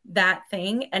that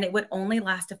thing, and it would only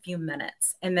last a few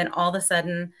minutes. And then all of a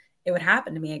sudden it would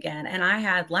happen to me again. And I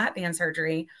had lap band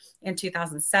surgery in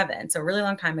 2007. So a really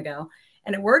long time ago.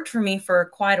 And it worked for me for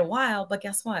quite a while, but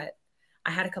guess what? I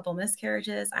had a couple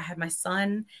miscarriages. I had my son,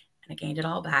 and I gained it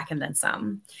all back and then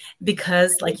some.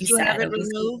 Because, like you said, have it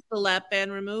removed, the lap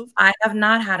band removed? I have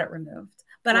not had it removed,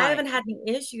 but I haven't had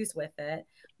any issues with it.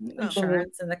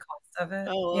 Insurance and the cost of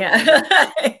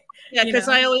it. Yeah, because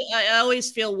I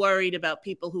always feel worried about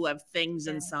people who have things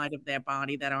inside of their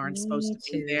body that aren't supposed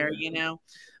to be there, you know.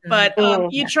 But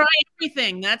you try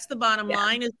everything. That's the bottom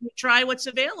line, is you try what's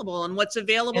available. And what's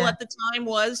available at the time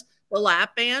was the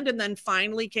lap band, and then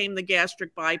finally came the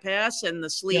gastric bypass and the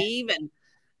sleeve.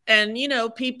 And you know,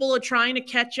 people are trying to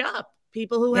catch up.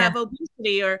 People who have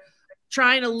obesity are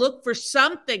trying to look for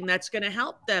something that's going to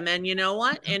help them. And you know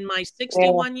what? In my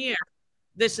 61 years,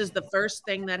 this is the first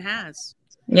thing that has.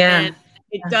 Yeah. And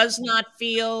it does not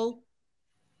feel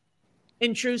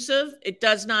intrusive. It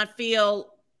does not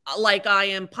feel like I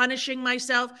am punishing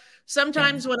myself.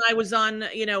 Sometimes when I was on,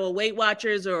 you know, a Weight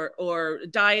Watchers or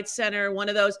Diet Center, one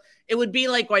of those, it would be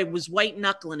like I was white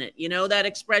knuckling it. You know that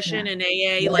expression in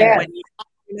AA, like when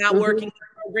you're not working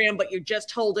the program, but you're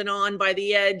just holding on by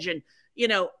the edge. And, you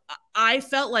know, I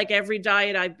felt like every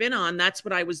diet I've been on, that's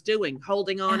what I was doing,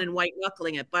 holding on and white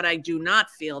knuckling it. But I do not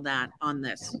feel that on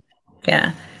this.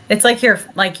 Yeah. It's like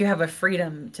you have a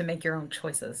freedom to make your own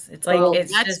choices. It's like,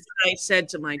 it's that's just what I said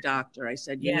to my doctor. I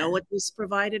said, you know what this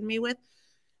provided me with?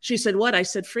 She said, what? I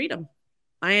said, freedom.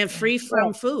 I am free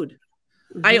from food.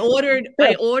 I ordered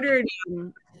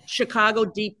Chicago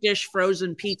deep dish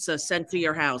frozen pizza sent to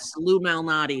your house, Lou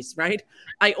Malnati's, right?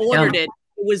 I ordered it.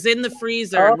 It was in the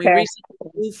freezer. And we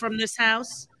recently moved from this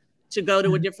house to go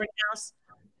to a different house.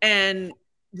 And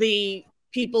the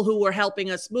people who were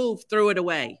helping us move threw it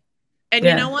away. And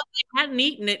you know what? I hadn't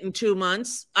eaten it in 2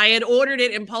 months. I had ordered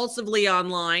it impulsively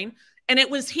online, and it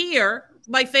was here,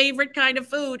 my favorite kind of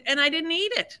food, and I didn't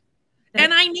eat it.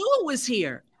 And I knew it was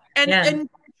here. And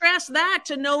contrast that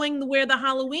to knowing where the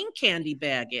Halloween candy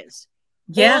bag is.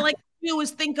 Yeah. All I can do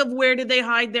is think of where did they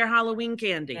hide their Halloween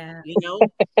candy, you know?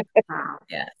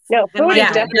 No, food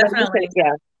is definitely.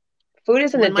 Food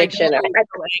is an addiction. My daughter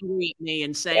was so angry at me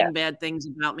and saying bad things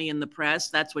about me in the press.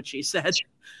 That's what she said.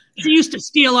 She used to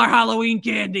steal our Halloween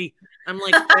candy. I'm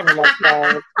like, guilty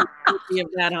of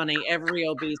that, honey. Every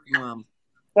obese mom.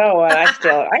 So what? I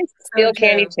steal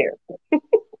candy too.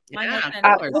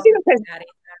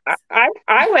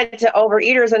 I went to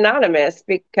Overeaters Anonymous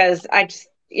because I just,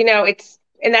 you know,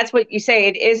 and that's what you say.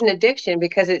 It is an addiction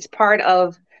because it's part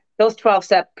of those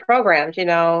 12-step programs, you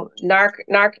know,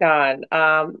 Narcan,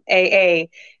 AA,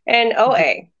 and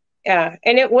OA. Yeah.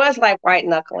 And it was like white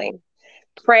knuckling,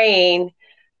 praying,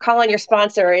 calling your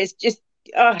sponsor is just,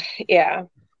 So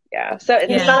it's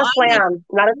not a slam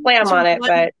on it,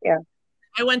 but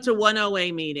I went to one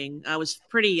OA meeting. I was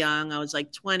pretty young. I was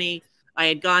like 20. I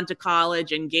had gone to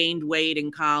college and gained weight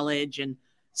in college. And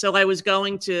so I was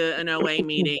going to an OA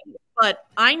meeting, but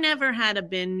I never had a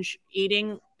binge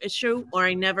eating issue, or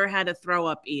I never had a throw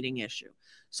up eating issue.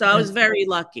 So I was very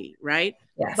lucky, right?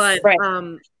 Yes. But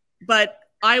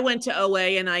I went to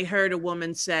OA and I heard a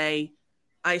woman say,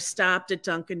 I stopped at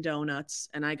Dunkin' Donuts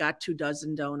and I got 2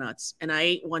 dozen donuts and I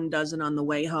ate 1 dozen on the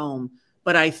way home,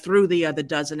 but I threw the other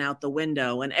dozen out the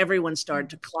window, and everyone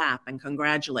started to clap and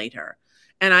congratulate her.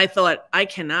 And I thought, I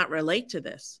cannot relate to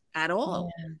this at all.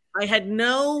 Yeah. I had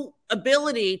no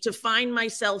ability to find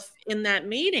myself in that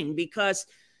meeting because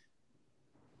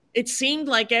it seemed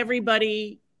like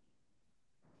everybody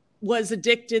was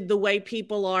addicted the way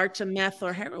people are to meth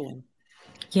or heroin.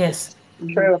 Yes.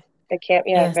 True. It can't,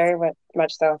 very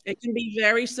much so. It can be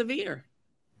very severe.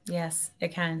 Yes,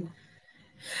 it can.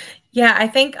 Yeah, I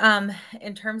think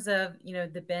in terms of, you know,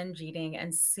 the binge eating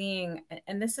and seeing,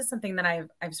 and this is something that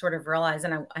I've sort of realized,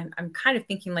 and I'm kind of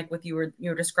thinking like what you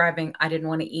were describing, I didn't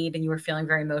want to eat and you were feeling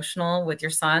very emotional with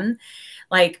your son.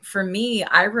 Like for me,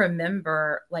 I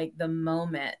remember like the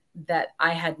moment that I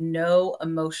had no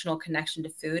emotional connection to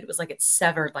food. It was like it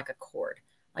severed like a cord,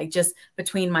 like just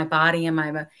between my body and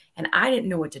and I didn't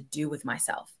know what to do with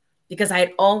myself because I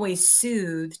had always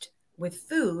soothed with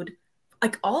food.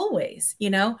 Like always,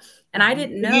 you know, and I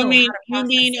didn't know. You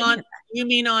mean on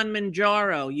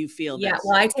Mounjaro? You feel this? Yeah.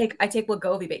 Well, I take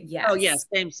Wegovy, but yes. Oh, yes,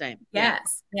 same.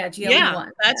 Yes, GLP-1. Yeah,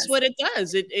 that's what it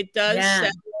does. It does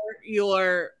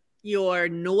sever your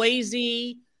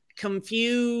noisy,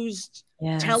 confused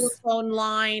telephone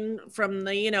line from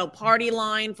the party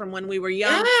line from when we were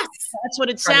young. Yes. That's what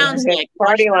it sounds like.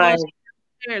 Party line.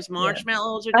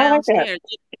 Marshmallows are downstairs,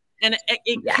 and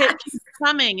it keeps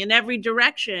coming in every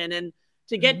direction and.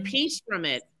 To get peace from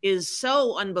it is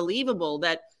so unbelievable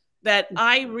that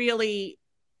I really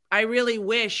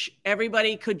wish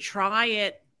everybody could try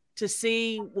it to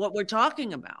see what we're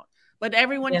talking about. But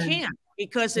everyone can't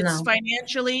because it's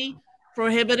financially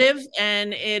prohibitive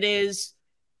and it is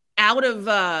out of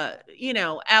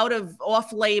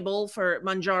off label for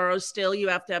Mounjaro. Still, you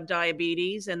have to have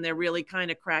diabetes, and they're really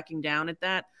kind of cracking down at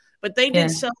that. But they did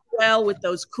so well with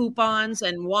those coupons,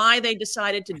 and why they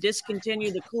decided to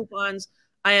discontinue the coupons,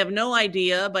 I have no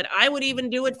idea, but I would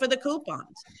even do it for the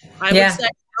coupons. I would say,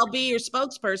 I'll be your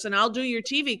spokesperson. I'll do your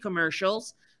TV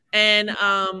commercials, and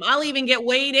I'll even get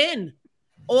weighed in.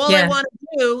 All I want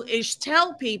to do is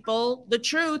tell people the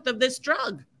truth of this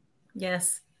drug.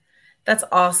 Yes. That's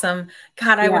awesome.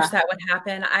 God, I wish that would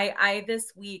happen. I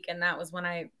this week, and that was when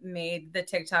I made the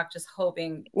TikTok, just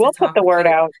hoping we'll put the word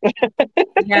out.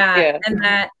 Yeah. And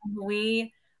that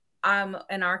we,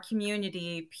 in our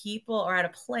community, people are at a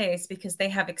place because they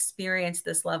have experienced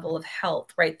this level of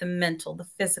health, right? The mental, the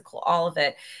physical, all of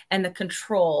it, and the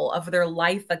control of their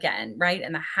life again, right?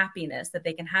 And the happiness that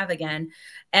they can have again.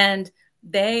 And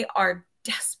they are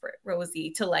desperate,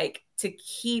 Rosie, to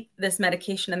keep this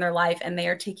medication in their life, and they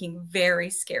are taking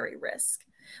very scary risk.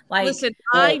 Like, listen,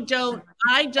 I don't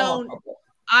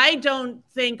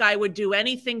think I would do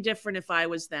anything different if I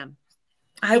was them.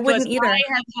 I wouldn't either. I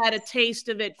have had a taste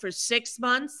of it for 6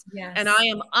 months, and I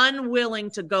am unwilling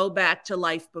to go back to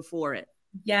life before it.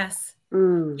 Yes.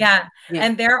 Yeah.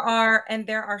 And there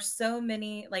are so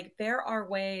many, like, there are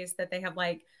ways that they have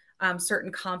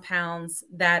certain compounds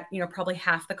that, you know, probably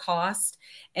half the cost.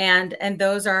 And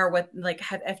those are what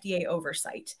have FDA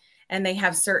oversight, and they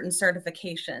have certain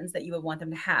certifications that you would want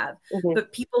them to have.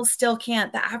 But people still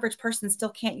can't, the average person still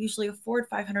can't usually afford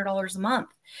 $500 a month.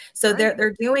 So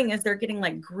they're doing is they're getting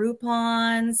like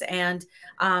Groupons, and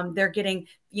they're getting,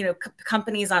 you know,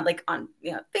 companies on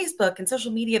Facebook and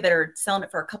social media that are selling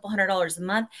it for a couple $100s a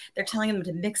month. They're telling them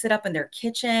to mix it up in their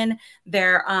kitchen.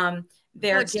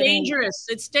 It's dangerous.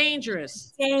 It's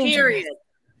dangerous. Period.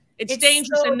 It's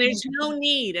dangerous, and there's no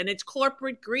need, and it's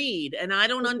corporate greed. And I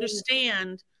don't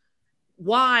understand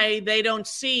why they don't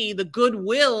see the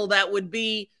goodwill that would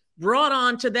be brought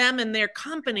on to them and their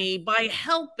company by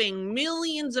helping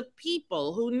millions of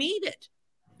people who need it.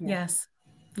 Yes.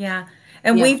 Yeah.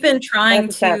 And we've been trying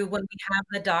to, when we have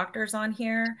the doctors on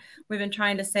here, we've been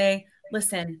trying to say,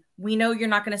 listen, we know you're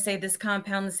not going to say this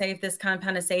compound is safe, this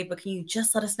compound is safe, but can you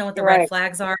just let us know what the red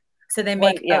flags are, so they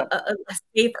make a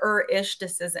safer-ish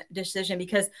decision,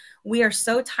 because we are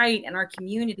so tight in our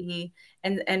community,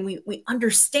 and we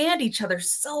understand each other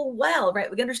so well, right?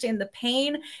 We understand the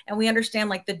pain, and we understand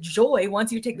like the joy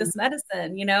once you take this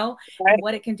medicine, you know, and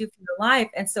what it can do for your life.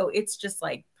 And so it's just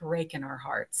like breaking our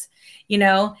hearts, you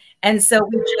know? And so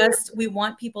we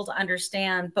want people to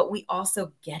understand, but we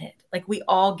also get it. Like, we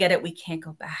all get it. We can't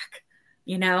go back,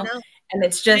 you know? No. And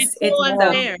it's just, it's so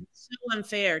unfair. It's so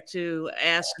unfair to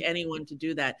ask anyone to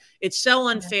do that. It's so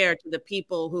unfair to the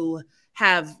people who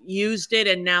have used it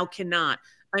and now cannot.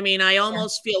 I mean, I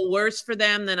almost feel worse for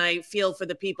them than I feel for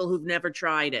the people who've never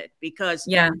tried it, because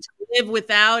to live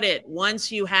without it,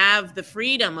 once you have the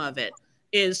freedom of it,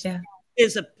 is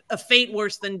a fate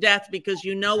worse than death, because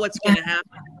you know what's going to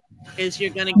happen is you're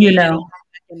going to get it all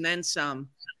back and then some,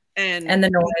 and the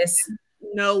noise.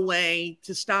 No way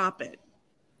to stop it.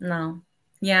 No.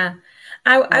 Yeah.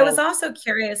 I was also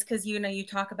curious, because, you know, you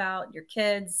talk about your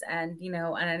kids, and, you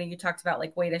know, and I know you talked about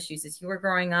like weight issues as you were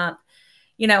growing up.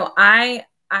 You know, I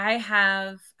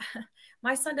have,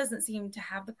 my son doesn't seem to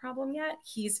have the problem yet.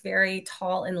 He's very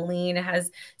tall and lean,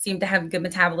 seemed to have good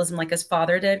metabolism like his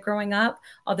father did growing up,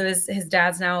 although his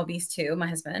dad's now obese too, my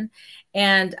husband.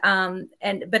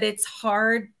 But it's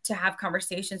hard to have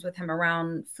conversations with him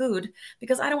around food,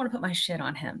 because I don't want to put my shit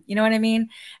on him. You know what I mean?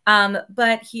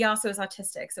 But he also is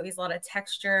autistic. So he's a lot of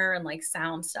texture and like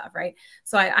sound stuff. Right.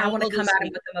 So I want to come at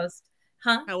him with the most,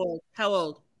 How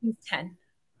old? He's 10.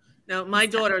 No, my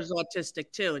daughter's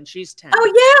autistic too, and she's 10.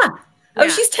 Oh, yeah. Oh,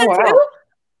 she's 10 too?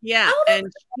 Yeah, and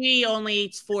she only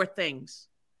eats 4 things.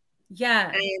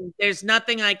 Yeah. And there's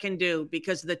nothing I can do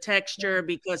because of the texture,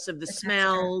 because of the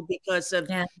smell, because of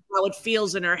how it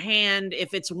feels in her hand.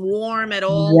 If it's warm at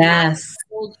all, we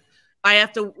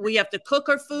have to cook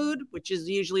her food, which is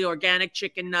usually organic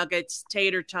chicken nuggets,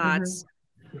 tater tots,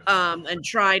 and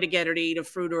try to get her to eat a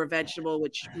fruit or a vegetable,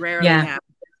 which rarely happens.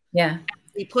 Yeah.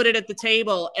 We put it at the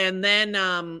table, and then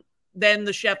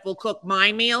the chef will cook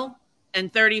my meal,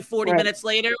 and 30, 40 minutes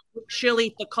later, she'll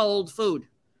eat the cold food.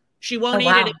 She won't eat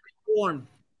it if it's warm.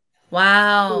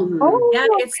 Wow. Oh, yeah,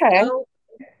 it's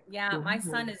my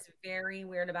son is very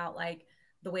weird about like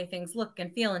the way things look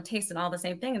and feel and taste and all the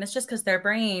same thing. And it's just because their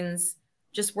brains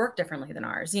just work differently than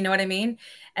ours. You know what I mean?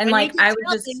 And like, I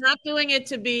was just not doing it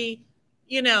to be,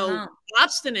 you know,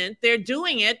 obstinate. They're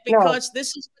doing it because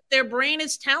this is what their brain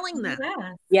is telling them.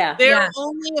 There are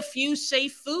only a few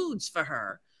safe foods for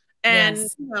her. And, you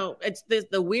know, it's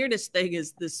the weirdest thing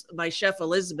is this, my chef,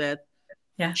 Elizabeth,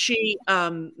 she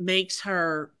makes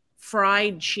her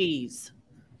fried cheese.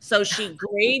 So she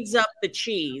grades up the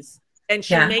cheese and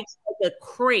she makes like a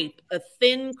crepe, a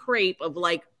thin crepe of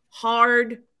like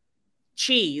hard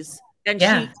cheese. And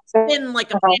she's thin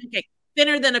like a pancake,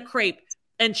 thinner than a crepe.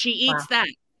 And she eats that.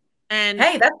 And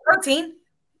hey, that's protein.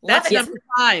 That's number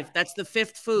 5. That's the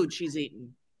 5th food she's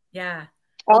eaten. Yeah.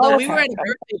 Although we were at a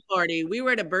birthday party. We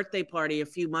were at a birthday party a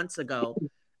few months ago.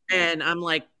 And I'm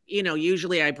like, you know,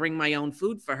 usually I bring my own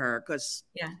food for her because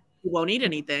she won't eat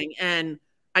anything. And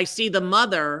I see the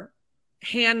mother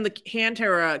hand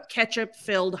her a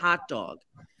ketchup-filled hot dog.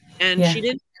 And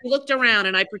she looked around,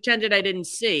 and I pretended I didn't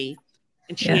see,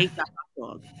 and she ate the hot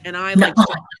dog. And I like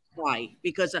started to cry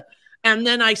because, and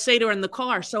then I say to her in the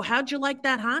car, so how'd you like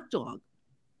that hot dog?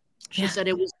 She said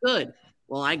it was good.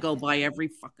 Well, I go buy every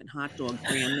fucking hot dog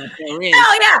brand that there is.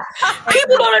 Hell yeah.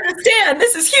 People don't understand.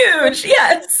 This is huge.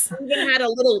 Yes. I even had a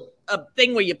little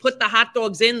thing where you put the hot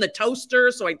dogs in the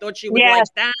toaster. So I thought she would like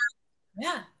that.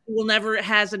 Yeah. Will never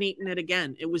hasn't eaten it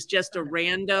again. It was just a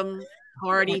random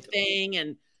party thing.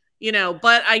 And, you know,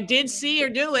 but I did see her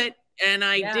do it. And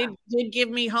I did give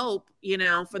me hope, you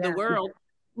know, for the world.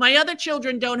 My other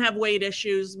children don't have weight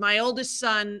issues. My oldest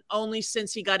son, only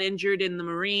since he got injured in the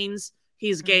Marines,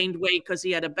 he's gained weight because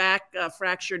he had a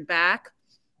fractured back.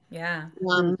 Yeah.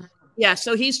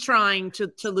 So he's trying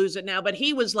to lose it now. But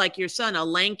he was like your son, a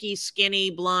lanky,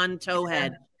 skinny, blonde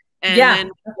towhead. And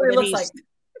then when he's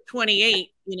 28,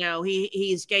 you know,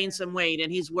 he's gained some weight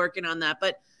and he's working on that.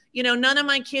 But, you know, none of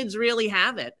my kids really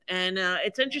have it. And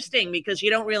it's interesting because you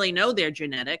don't really know their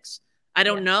genetics. I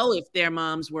don't know if their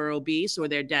moms were obese or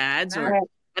their dads, or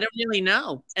I don't really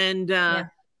know. And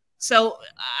so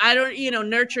I don't, you know,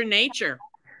 nurture nature,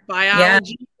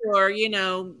 biology, or, you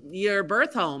know, your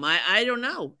birth home. I don't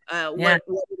know what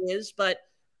it is, but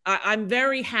I'm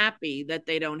very happy that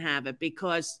they don't have it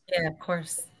because of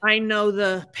course I know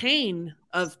the pain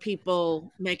of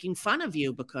people making fun of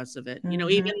you because of it. You know,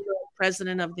 even the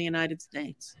president of the United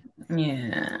States.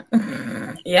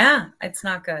 Yeah, it's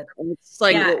not good. It's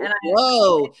like,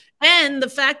 whoa. And the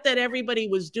fact that everybody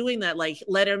was doing that, like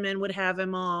Letterman would have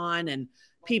him on and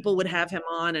people would have him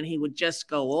on and he would just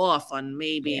go off on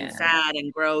me being fat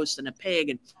and gross and a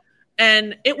pig.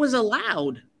 And it was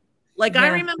allowed. Like, I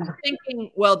remember thinking,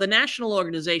 well, the National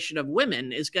Organization of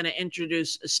Women is going to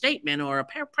introduce a statement or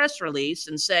a press release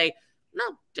and say, no,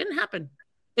 didn't happen.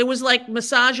 It was like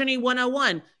misogyny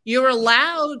 101. You're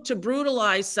allowed to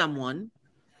brutalize someone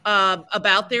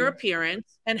about their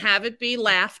appearance and have it be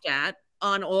laughed at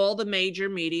on all the major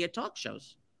media talk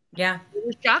shows. Yeah. It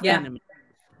was shocking to me.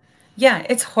 Yeah,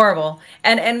 it's horrible.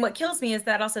 And what kills me is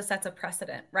that also sets a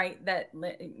precedent, right? That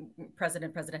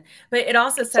president, but it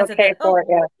also says that, you can do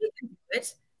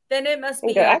it, then it must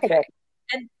be okay.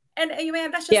 And you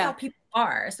man, that's just how people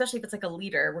are, especially if it's like a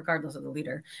leader, regardless of the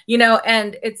leader, you know,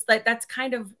 and it's like, that's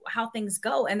kind of how things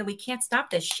go. And then we can't stop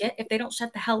this shit if they don't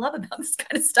shut the hell up about this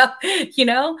kind of stuff, you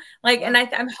know, like, and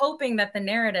I'm hoping that the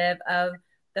narrative of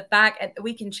the fact that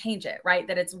we can change it, right?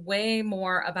 That it's way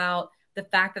more about the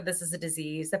fact that this is a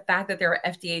disease, the fact that there are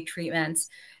FDA treatments.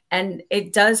 And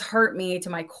it does hurt me to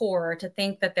my core to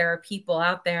think that there are people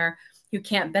out there who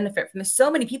can't benefit from this.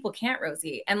 So many people can't,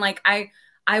 Rosie. And like,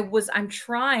 I'm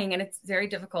trying, and it's very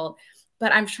difficult,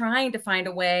 but I'm trying to find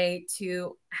a way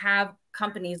to have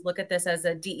companies look at this as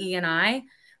a DE&I,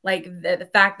 like the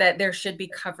fact that there should be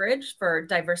coverage for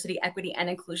diversity, equity, and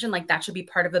inclusion. Like that should be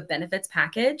part of a benefits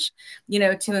package, you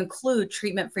know, to include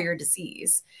treatment for your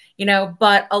disease, you know,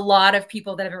 but a lot of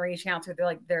people that have been reaching out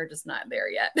to, they're just not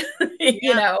there yet,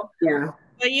 you know? Yeah.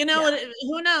 But you know,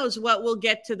 who knows what will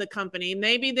get to the company.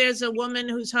 Maybe there's a woman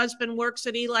whose husband works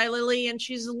at Eli Lilly and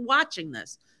she's watching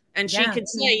this. And she could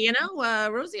say, you know,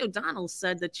 Rosie O'Donnell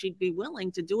said that she'd be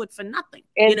willing to do it for nothing.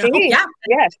 Indeed. You know?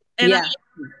 Yes. And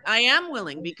I am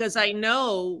willing because I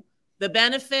know the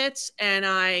benefits, and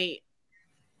I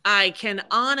can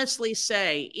honestly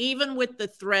say, even with the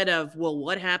threat of, well,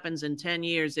 what happens in 10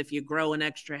 years if you grow an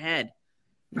extra head?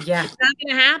 Yeah. It's not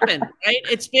going to happen, right?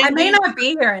 It's been. I may not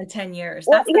be here in 10 years.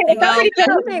 That's the thing.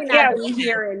 You may not be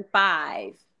here in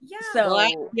 5. Yeah. So,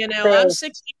 you know, I'm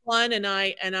 61 and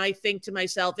I think to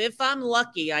myself, if I'm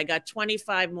lucky, I got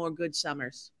 25 more good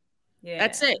summers. Yeah.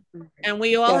 That's it. And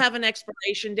we all have an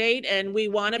expiration date, and we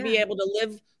want to be able to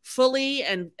live fully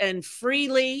and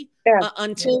freely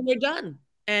until we're done.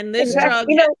 And this drug,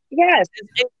 you know,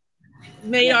 it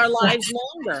made our lives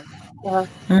longer. For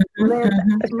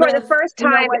the first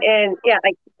time in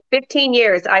like 15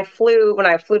 years, when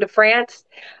I flew to France,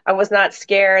 I was not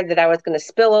scared that I was going to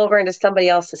spill over into somebody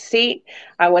else's seat.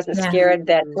 I wasn't scared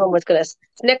that someone was going to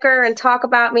snicker and talk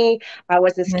about me. I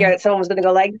wasn't scared that someone was going to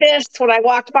go like this when I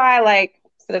walked by, like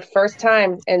for the first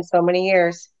time in so many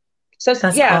years. So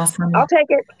that's awesome. I'll take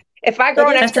it. If I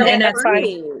grow an extra head, that's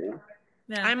fine.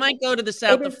 Yeah. I might go to the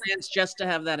south of France just to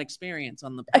have that experience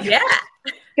on the plane. Yeah.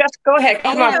 Just go ahead.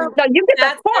 Come on. No, you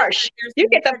get the Porsche. You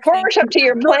get the Porsche up to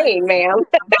your plane, ma'am.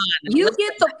 You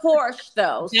get the Porsche,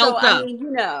 though. Delta. So, I mean,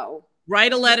 you know.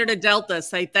 Write a letter to Delta.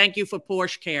 Say thank you for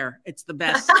Porsche care. It's the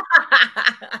best.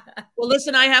 Well,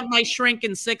 listen, I have my shrink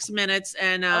in 6 minutes,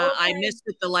 and I missed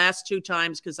it the last 2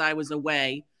 times because I was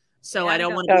away. So I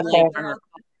don't want to be late for her.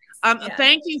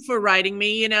 Thank you for writing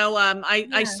me. You know,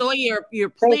 I saw your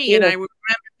plea, and I remember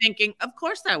thinking, of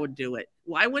course I would do it.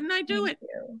 Why wouldn't I do it?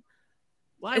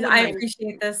 Why wouldn't I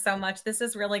appreciate this so much. This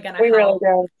is really going to help.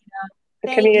 Really do.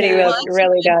 The community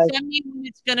really does. Send me when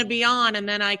it's going to be on, and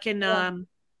then I can.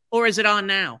 Or is it on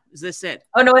now? Is this it?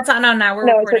 Oh no, it's on now. We're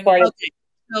recording. Okay.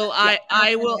 So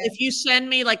I will, if you send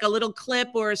me like a little clip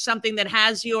or something that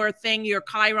has your thing, your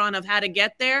chyron of how to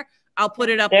get there, I'll put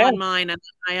it up on mine. And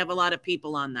I have a lot of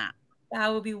people on that. That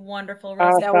would be wonderful,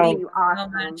 Rosie. That would be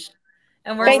awesome. So much.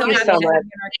 And we're Thank you so much.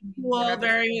 Thank you all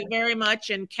very, very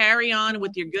much, and carry on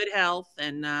with your good health.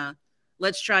 And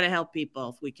let's try to help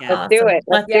people if we can. Let's do it.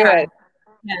 Let's do it.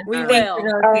 Yeah, we will.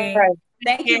 All right.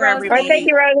 Thank you, Rosie. All right, thank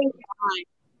you, Rosie.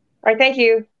 All right, thank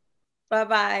you.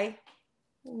 Bye-bye.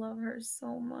 Love her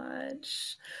so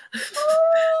much. She's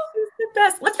the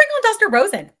best. Let's bring on Dr.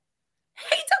 Rosen.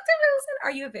 Hey, Dr. Rosen,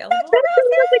 are you available?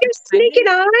 You're sneaking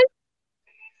on.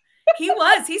 He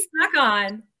was. He snuck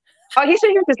on. Oh, he said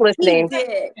he was just listening. He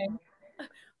did.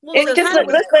 Well,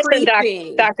 let's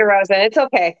listen, Dr. Rosen. It's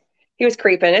okay. He was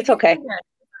creeping. It's okay.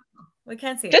 We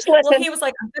can't see it. Just listen. Well, he was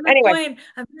like, I'm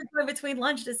going between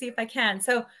lunch to see if I can.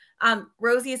 So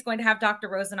Rosie is going to have Dr.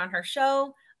 Rosen on her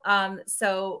show.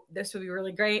 So this would be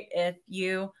really great if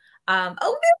you hey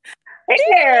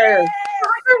there,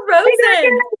 Dr.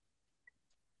 Rosen.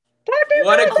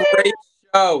 What a great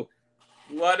show.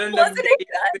 What an amazing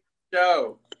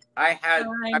show.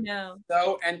 I know.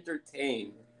 So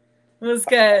entertained. It was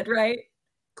good, right?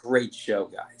 Great show,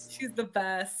 guys. She's the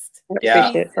best.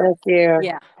 Yeah. Thank you.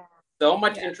 Yeah. So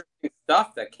much interesting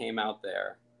stuff that came out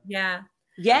there. Yeah.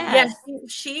 Yes.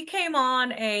 She came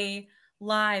on a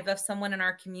live of someone in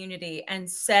our community and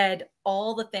said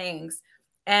all the things.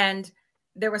 And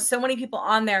there were so many people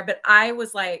on there, but I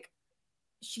was like,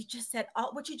 she just said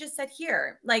all what you just said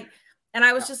here. Like, and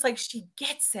I was just like, she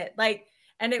gets it. Like,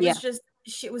 and it was just,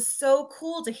 it was so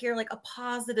cool to hear like a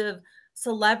positive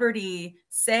celebrity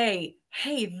say,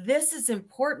 hey, this is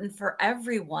important for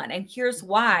everyone. And here's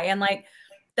why. And like,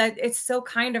 that it's so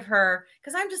kind of her,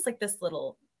 because I'm just like this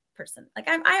little person. Like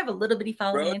I have a little bitty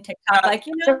following in TikTok. Like,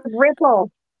 you know,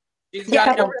 ripple.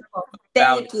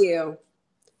 Thank you.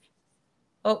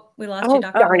 Oh, we lost you,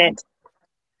 Dr. Darn it.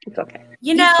 It's okay.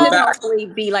 You know, probably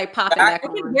be like popping back. I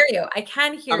can hear you. I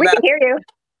can hear we you. Can hear you.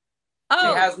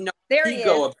 Oh, she has no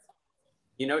ego about it.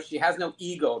 You know, she has no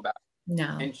ego about it.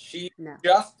 No. And she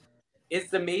just,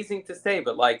 it's amazing to say,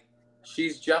 but like,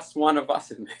 she's just one of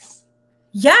us in this.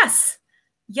 Yes.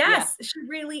 Yes, she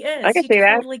really is. I can see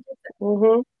that. Gets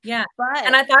it. Yeah.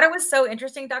 And I thought it was so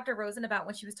interesting, Dr. Rosen, about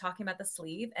when she was talking about the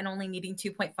sleeve and only needing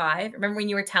 2.5. Remember when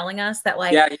you were telling us that,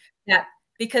 like,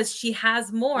 because she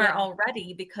has more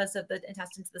already because of the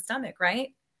intestine to the stomach, right?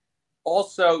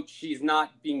 Also, she's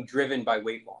not being driven by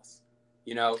weight loss,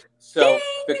 you know? So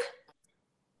it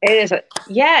is.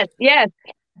 Yes.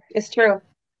 It's true.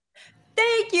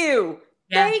 Thank you.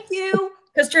 Yeah. Thank you.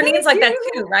 Because Janine's like that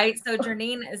too, right? So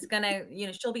Janine is gonna, you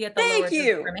know, she'll be at the lower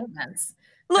for maintenance.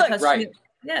 Look, right.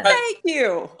 Thank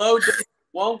you. Low dose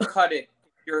won't cut it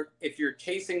if you're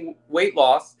chasing weight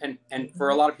loss, and for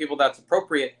a lot of people that's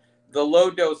appropriate. The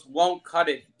low dose won't cut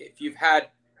it if you've had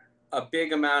a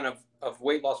big amount of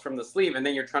weight loss from the sleeve, and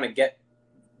then you're trying to get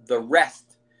the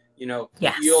rest. You know,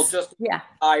 you'll just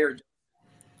higher.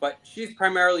 But she's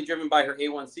primarily driven by her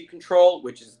A1C control,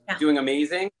 which is doing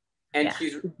amazing. And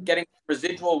she's getting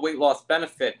residual weight loss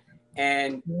benefit.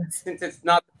 And since it's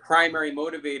not the primary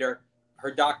motivator,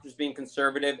 her doctor's being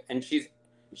conservative. And she's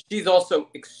also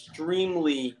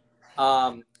extremely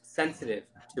sensitive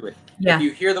to it. Yeah. If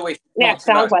you hear the way she talks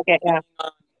sounds like it,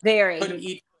 very. Couldn't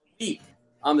eat for a week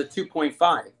on the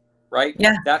 2.5, right?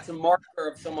 Yeah. That's a marker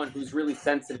of someone who's really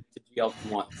sensitive to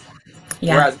GLP-1s.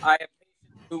 Yeah. Whereas I have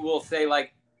patients who will say,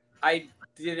 like, I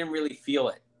didn't really feel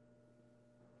it.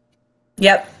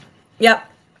 Yep.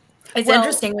 It's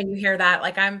interesting when you hear that.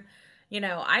 Like I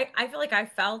feel like I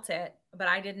felt it, but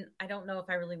I don't know if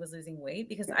I really was losing weight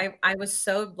because I was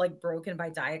so like broken by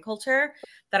diet culture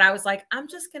that I was like, I'm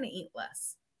just going to eat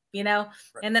less, you know?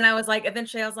 Right. And then I was like,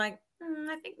 eventually I was like,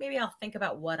 I think maybe I'll think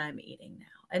about what I'm eating now.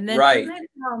 And then,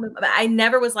 but I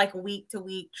never was like week to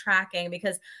week tracking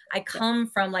because I come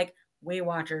from like Weight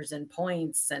Watchers and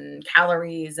points and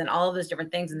calories and all of those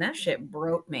different things. And that shit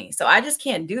broke me. So I just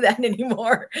can't do that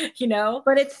anymore, you know?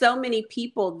 But it's so many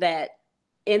people that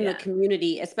in the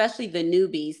community, especially the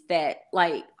newbies that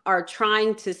like are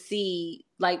trying to see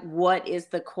like what is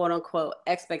the quote unquote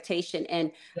expectation.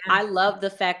 And I love the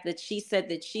fact that she said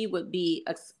that she would be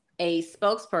a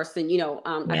spokesperson, you know,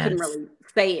 I couldn't really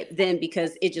say it then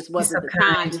because it just wasn't the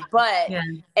time. But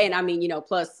and I mean, you know,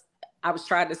 plus I was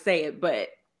trying to say it, but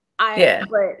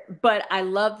but I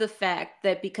love the fact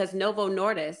that because Novo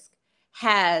Nordisk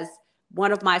has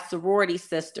one of my sorority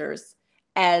sisters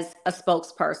as a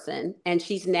spokesperson, and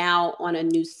she's now on a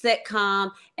new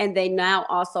sitcom, and they now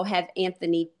also have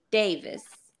Anthony Davis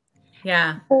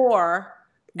for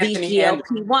these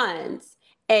GLP-1s,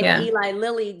 and Eli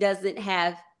Lilly doesn't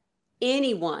have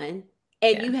anyone,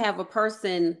 and you have a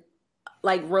person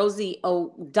like Rosie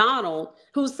O'Donnell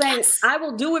who's saying, I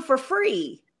will do it for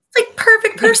free. It's like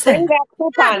perfect person. Bring that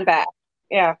coupon back.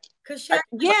 Yeah. But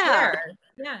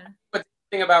the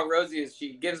thing about Rosie is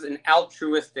she gives an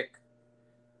altruistic,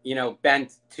 you know,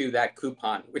 bent to that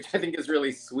coupon, which I think is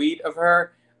really sweet of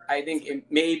her. I think it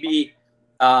may be,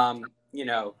 you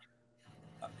know,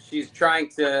 she's trying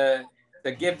to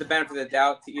give the benefit of the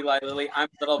doubt to Eli Lilly. I'm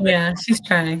a little bit she's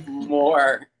trying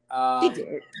more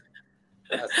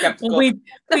skeptical. Well,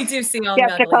 we do see all the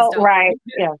skeptical, right?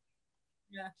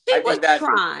 She was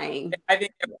trying. I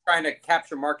think they were trying to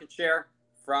capture market share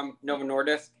from Novo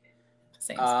Nordisk,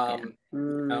 you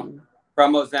know,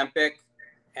 from Ozempic,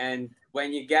 and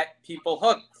when you get people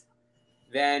hooked,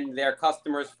 then they're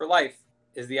customers for life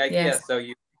is the idea. So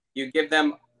you give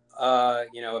them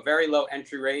you know, a very low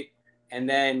entry rate, and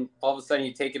then all of a sudden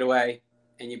you take it away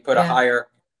and you put a higher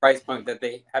price point that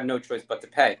they have no choice but to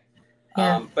pay.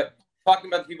 But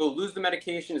talking about the people who lose the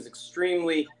medication is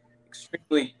extremely,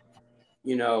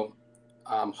 you know,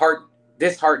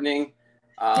 disheartening.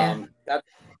 That's an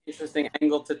interesting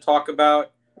angle to talk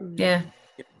about.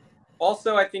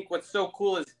 Also, I think what's so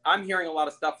cool is I'm hearing a lot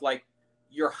of stuff like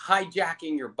you're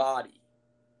hijacking your body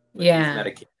with these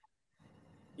medications.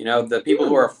 You know, the people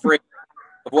who are afraid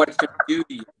of what it's going to do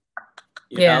to you.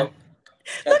 You know?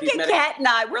 Look at Kat and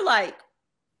I. We're like,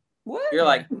 what? You're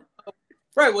like,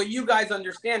 right. Well, you guys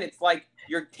understand. It's like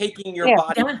you're taking your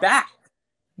body back.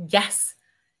 Yes.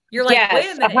 You're like,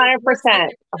 wait a minute. 100%.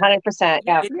 100%.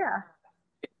 Yeah.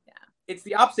 It's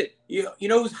the opposite. You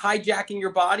know who's hijacking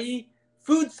your body?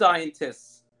 Food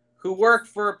scientists who work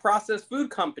for processed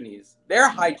food companies. They're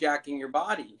hijacking your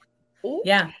body.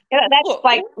 Yeah. That's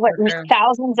like what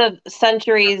thousands of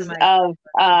centuries of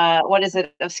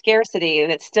of scarcity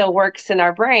that still works in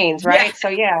our brains, right?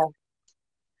 So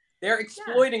they're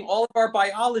exploiting all of our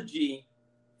biology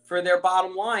for their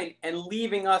bottom line and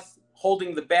leaving us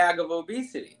holding the bag of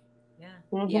obesity.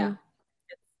 So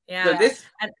this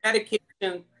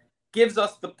medication gives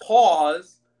us the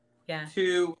pause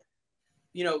to,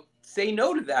 you know, say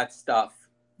no to that stuff.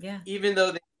 Even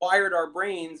though they wired our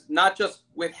brains, not just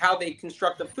with how they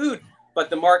construct the food, but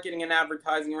the marketing and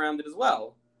advertising around it as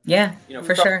well. You know,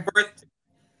 for sure.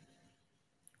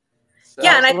 So,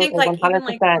 and I think like even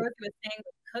like Rosie was saying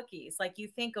with cookies, like you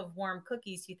think of warm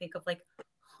cookies, you think of like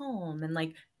home and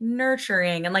like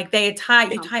nurturing, and like you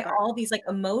tie all these like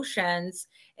emotions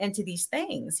into these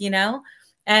things, you know,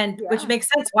 and which makes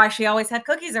sense why she always had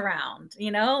cookies around,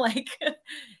 you know, like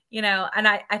you know, and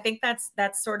I think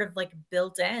that's sort of like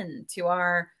built in to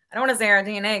our, I don't want to say our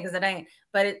DNA because it ain't,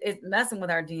 but it's messing with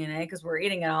our DNA because we're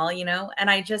eating it all, you know. And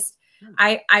I just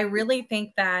I really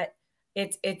think that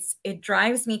it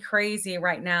drives me crazy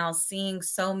right now seeing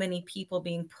so many people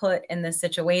being put in this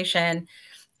situation.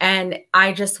 And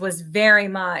I just was very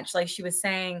much, like she was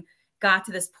saying, got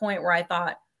to this point where I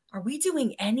thought, are we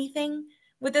doing anything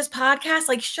with this podcast?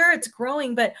 Like, sure, it's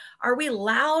growing, but are we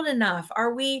loud enough?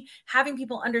 Are we having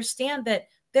people understand that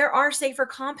there are safer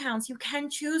compounds? You can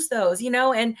choose those, you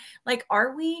know, and like,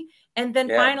 are we? And then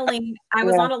finally I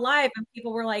was on a live and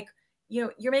people were like, you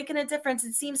know, you're making a difference.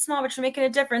 It seems small, but you're making a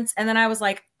difference. And then I was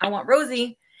like, I want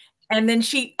Rosie. And then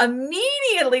she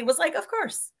immediately was like, of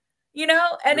course, you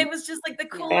know, and it was just like the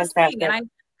coolest thing. And I'm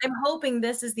hoping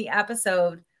this is the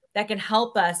episode that can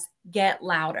help us get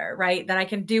louder, right? That I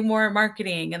can do more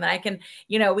marketing and that I can,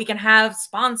 you know, we can have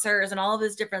sponsors and all of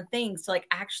these different things to like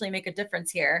actually make a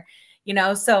difference here, you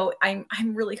know? So I'm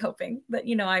really hoping, but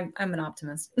you know, I'm an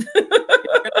optimist.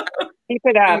 Keep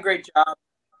it up. Doing a great job.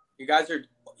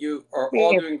 You are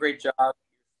all doing a great job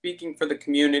speaking for the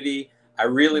community. I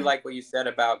really like what you said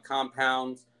about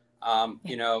compounds.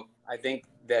 You know, I think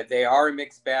that they are a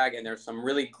mixed bag and there's some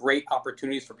really great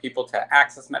opportunities for people to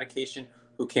access medication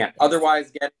who can't otherwise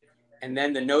get it. And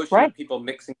then the notion of people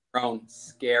mixing their own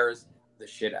scares the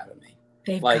shit out of me.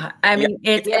 I mean,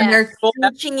 and they're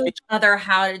teaching each other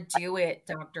how to do it,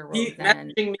 Dr.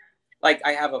 Rosen. Like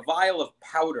I have a vial of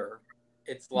powder.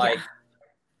 It's like,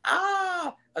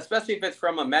 especially if it's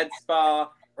from a med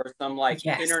spa or some like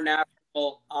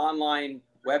international online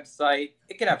website.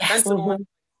 It could have fentanyl.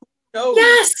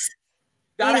 Yes.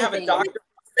 Gotta have a doctor.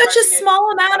 such a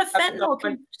small amount of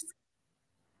fentanyl.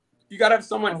 You got to have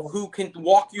someone who can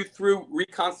walk you through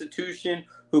reconstitution,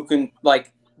 who can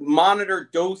like monitor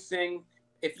dosing.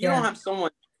 If you don't have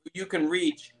someone who you can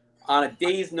reach on a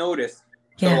day's notice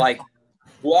to like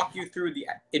walk you through the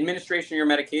administration of your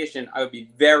medication, I would be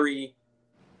very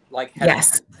like hesitant.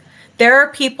 Yes. There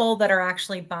are people that are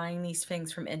actually buying these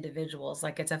things from individuals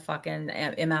like it's a fucking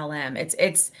MLM.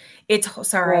 It's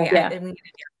sorry, I didn't get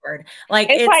the word. Like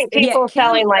it's like people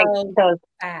selling like those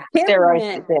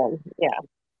steroids.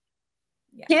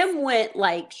 Kim went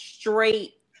like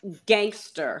straight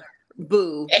gangster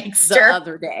the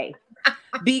other day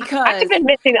because I've been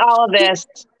missing all of this.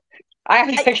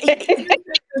 I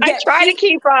try to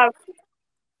keep up.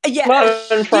 Yeah,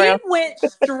 she went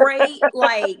straight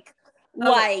like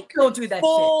don't do that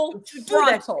full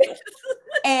frontal.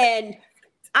 And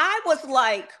I was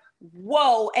like,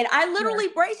 whoa. And I literally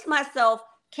braced myself,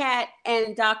 Kat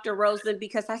and Dr. Rosen,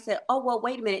 because I said, oh, well,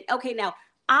 wait a minute. Okay, now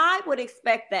I would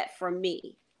expect that from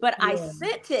me. But I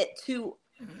sent it to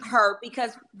her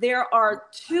because there are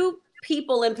two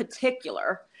people in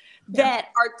particular that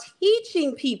are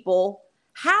teaching people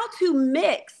how to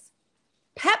mix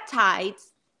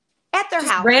peptides at their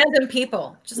house. Random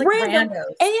people, just like randos.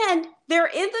 And they're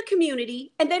in the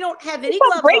community and they don't have any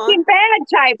gloves on. Breaking Bad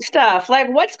type stuff. Like,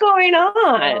 what's going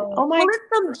on? Oh my God.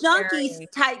 It's some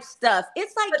junkies type stuff.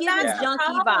 It's like giving junkie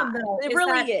vibes. It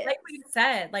really is. Like we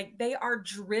said, like they are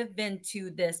driven to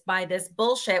this by this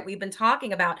bullshit we've been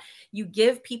talking about. You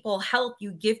give people health,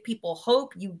 you give people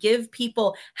hope, you give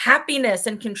people happiness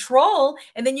and control,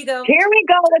 and then you go, here we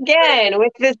go again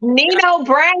with this Nino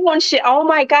Brown shit. Oh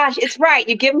my gosh, it's right.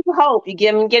 You give them hope, you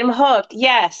get them hooked.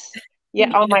 Yes.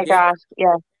 Yeah. Oh my gosh.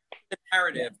 Yeah. The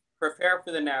narrative. Prepare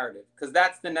for the narrative, because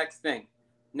that's the next thing.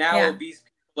 Now obese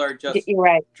people are just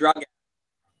drug addicts.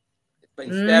 But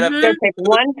instead of it takes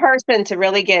one person to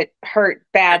really get hurt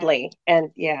badly,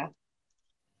 and you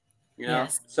know,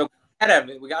 so ahead of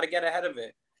it. We got to get ahead of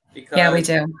it because we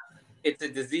do. It's a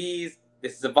disease.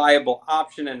 This is a viable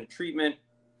option and a treatment.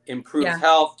 Improves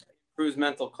health, improves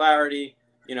mental clarity.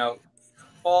 You know,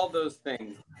 all those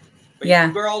things. But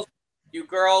you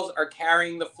girls are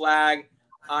carrying the flag.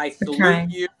 I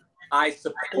salute you. I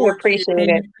support appreciate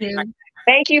it.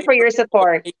 Thank you for your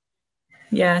support.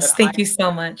 Yes, thank you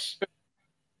so much.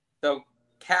 So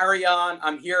carry on.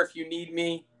 I'm here if you need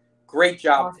me. Great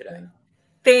job today.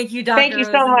 Thank you, Dr. Thank you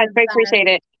so much. I appreciate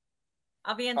it.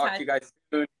 I'll be in touch. Talk to you guys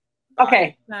soon. Bye.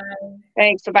 Okay. Bye.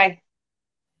 Thanks. Bye.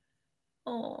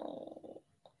 Oh,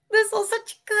 this was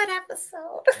such a good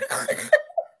episode.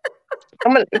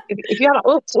 I'm gonna, if you have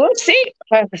oops, see,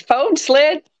 the phone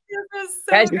slid.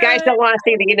 Guys, you guys don't want to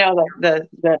see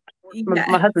the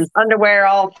my husband's underwear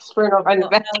all strewn over the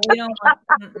bed. We don't want,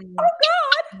 oh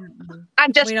God!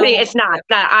 I'm just kidding. It's not.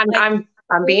 I'm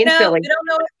being silly. We don't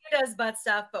know if he does butt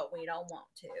stuff, but we don't want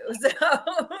to. So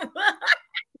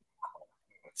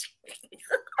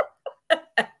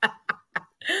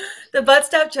the butt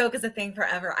stuff joke is a thing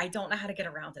forever. I don't know how to get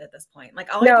around it at this point.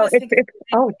 Like all I do is think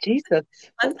oh Jesus,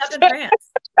 butt stuff in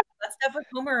France. Butt stuff with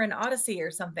Homer and Odyssey or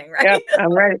something, right? Yeah,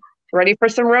 I'm ready for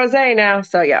some rosé now.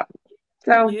 So yeah.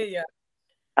 So yeah.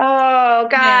 Oh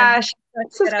gosh,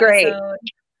 this is great. Episode.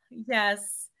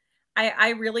 Yes, I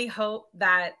really hope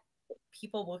that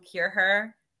people will hear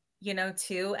her, you know,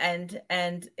 too. And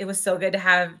it was so good to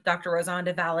have Dr. Rosa on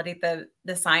to validate the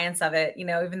science of it, you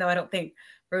know, even though I don't think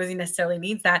Rosie necessarily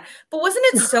needs that. But wasn't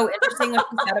it so interesting what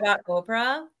you said about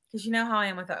Oprah? Because you know how I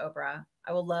am with the Oprah.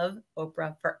 I will love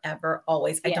Oprah forever,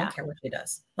 always. I don't care what she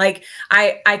does. Like,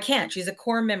 I can't. She's a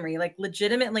core memory. Like,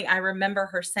 legitimately, I remember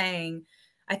her saying,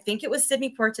 I think it was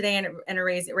Sydney Poitier and a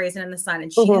Raisin in the Sun.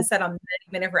 And she has said on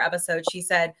many of her episodes, she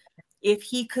said, if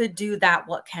he could do that,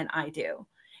 what can I do?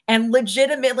 And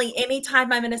legitimately,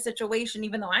 anytime I'm in a situation,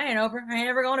 even though I ain't Oprah, I ain't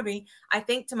ever going to be, I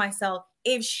think to myself,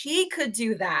 if she could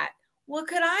do that, what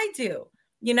could I do?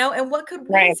 You know, and what could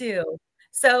we do?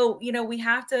 So, you know, we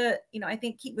have to, you know, I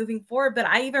think keep moving forward. But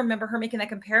I even remember her making that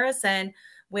comparison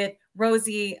with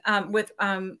Rosie,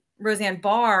 Roseanne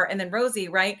Barr and then Rosie,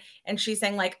 right? And she's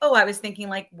saying like, oh, I was thinking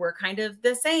like we're kind of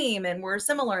the same and we're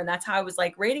similar. And that's how I was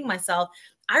like rating myself.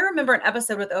 I remember an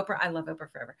episode with Oprah. I love Oprah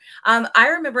forever. I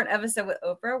remember an episode with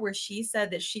Oprah where she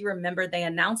said that she remembered they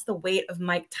announced the weight of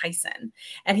Mike Tyson,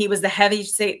 and he was the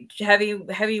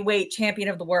heavyweight champion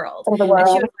of the world. And she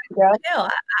was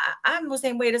like, I'm the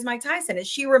same weight as Mike Tyson. And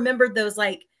she remembered those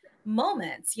like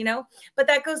moments, you know, but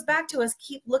that goes back to us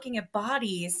keep looking at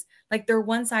bodies like they're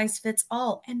one size fits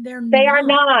all, and they are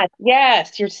not.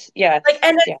 Yes, yes. Like,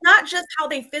 and it's not just how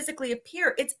they physically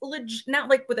appear. It's legit, not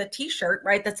like with a t-shirt,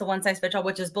 right? That's a one size fits all,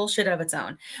 which is bullshit of its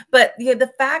own. But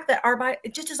the fact that our body,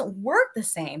 it just doesn't work the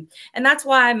same, and that's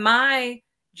why my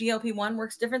GLP-1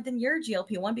 works different than your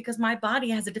GLP-1, because my body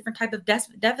has a different type of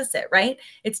deficit, right?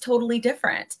 It's totally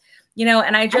different, you know.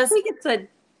 And I think it's a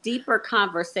deeper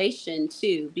conversation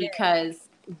too, because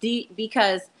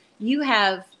because you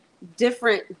have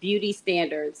different beauty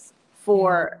standards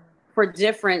for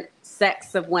different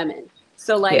sex of women.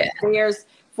 So like there's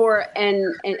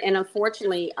and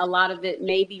unfortunately a lot of it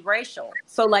may be racial.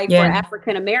 So like for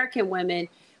African American women,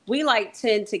 we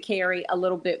tend to carry a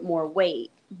little bit more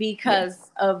weight because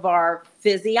of our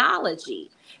physiology.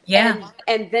 And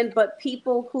then but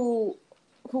people who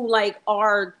like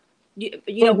are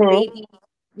maybe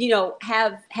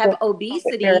have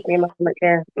obesity,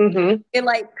 it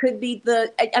like could be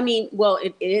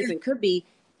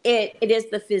it is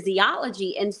the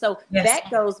physiology. And so that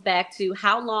goes back to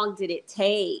how long did it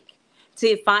take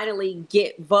to finally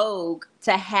get Vogue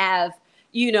to have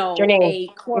a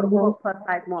quote unquote plus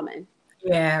size woman.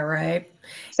 Yeah, right.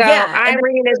 So I'm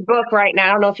reading this book right now.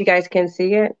 I don't know if you guys can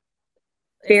see it.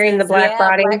 Fearing the Black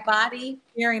Body.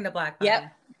 Fearing the Black Body.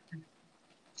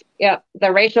 Yep.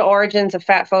 The racial origins of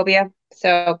fat phobia.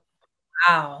 So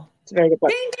wow. It's a very good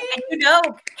book. And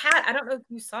Kat, I don't know if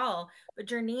you saw, but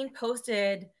Janine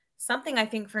posted something, I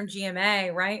think, from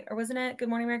GMA, right? Or wasn't it Good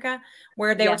Morning America?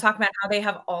 Where they were talking about how they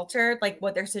have altered like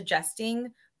what they're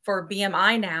suggesting for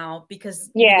BMI now,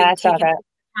 because I saw that.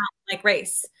 Like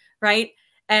race, right?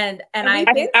 And I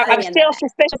think I'm still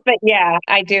suspicious, but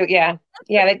I do. Yeah.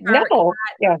 No.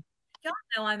 Yeah. Y'all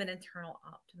know I'm an internal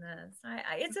optimist.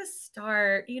 It's a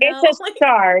start, It's a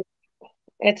start.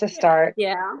 It's a start.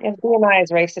 Yeah. And BMI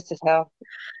is racist as hell.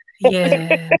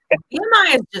 Yeah.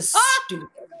 BMI is just stupid.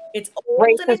 It's old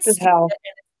racist and it's as hell.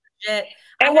 And,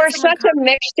 and we're such a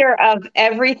mixture of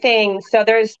everything. So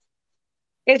it's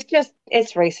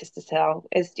racist as hell.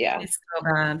 It's so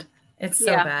bad. It's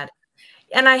so bad.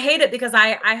 And I hate it because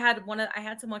I had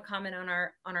someone comment on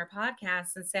our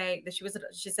podcast and say that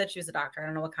she said she was a doctor. I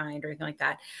don't know what kind or anything like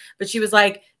that. But she was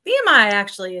like, BMI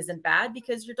actually isn't bad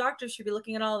because your doctor should be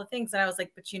looking at all the things. And I was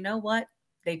like, but you know what?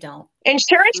 They don't.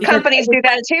 Insurance companies do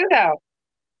that too, though.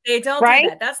 They don't do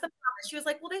that. That's the problem. She was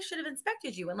like, well, they should have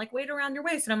inspected you and like weighed around your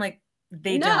waist. And I'm like,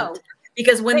 they don't.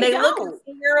 Because when they look and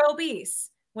see you're obese,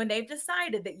 when they've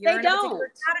decided that you're in a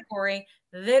particular category,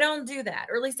 they don't do that.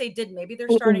 Or at least they didn't. Maybe they're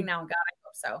starting now. God, I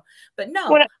hope so. But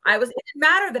no, it didn't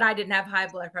matter that I didn't have high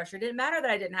blood pressure. It didn't matter that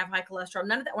I didn't have high cholesterol.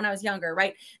 None of that when I was younger,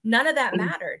 right? None of that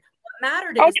mattered. What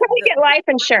mattered is try to get life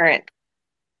insurance.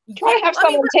 Try to have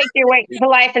someone take your weight for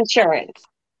life insurance.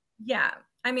 Yeah.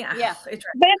 I mean, then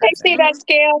if they see that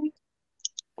scale.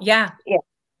 Yeah.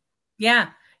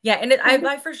 And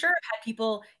I for sure have had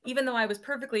people, even though I was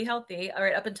perfectly healthy, all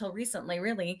right, up until recently,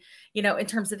 really, in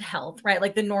terms of health, right?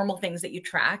 Like the normal things that you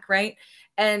track, right?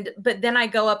 But then I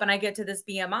go up and I get to this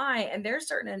BMI and there's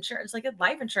certain insurance, like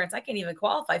life insurance, I can't even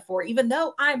qualify for, even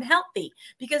though I'm healthy,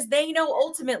 because they know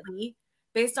ultimately,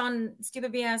 based on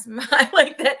stupid BS,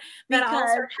 like that I'll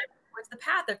start heading towards the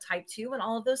path of type 2 and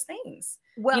all of those things.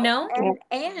 Well,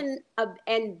 and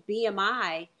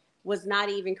BMI was not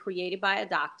even created by a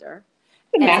doctor.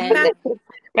 And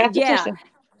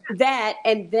that,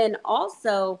 and then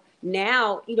also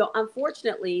now,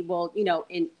 unfortunately,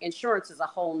 insurance is a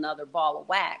whole nother ball of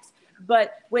wax,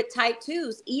 but with type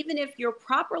 2s, even if you're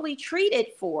properly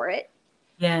treated for it,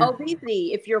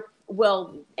 obesity,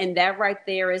 and that right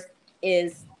there is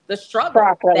the struggle.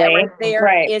 That right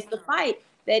there is the fight,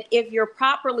 that if you're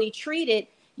properly treated,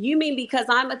 you mean because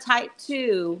I'm a type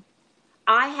 2,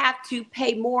 I have to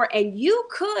pay more, and you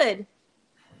could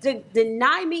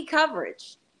deny me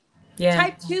coverage.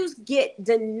 Type 2s get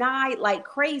denied like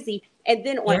crazy. And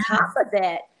then on top of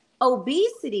that,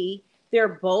 obesity,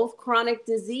 they're both chronic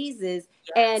diseases.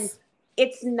 And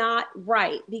it's not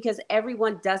right because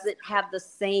everyone doesn't have the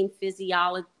same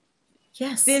physiological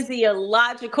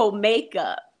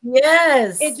makeup.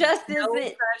 It just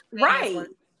isn't right.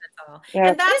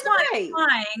 And that's why I'm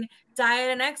applying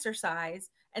diet and exercise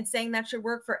and saying that should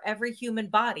work for every human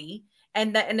body.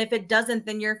 And if it doesn't,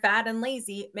 then you're fat and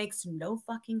lazy. It makes no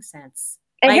fucking sense.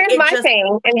 And here's my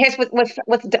thing. And here's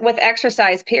with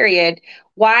exercise, period.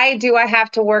 Why do I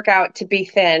have to work out to be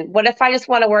thin? What if I just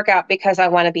want to work out because I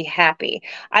want to be happy?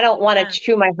 I don't want to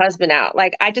chew my husband out.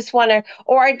 Like I just want to,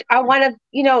 or I want to,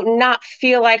 not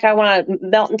feel like I want to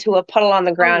melt into a puddle on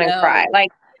the ground and cry.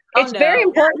 Like it's very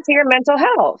important to your mental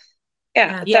health.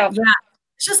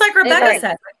 It's just like Rebecca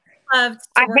said. loved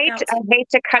to work out. I hate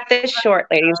to cut this short,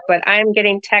 ladies, but I'm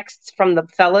getting texts from the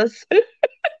fellas. Is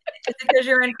it because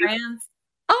you're in France?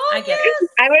 Oh, I get yes. it.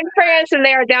 I'm in France, and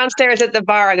they are downstairs at the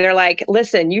bar. They're like,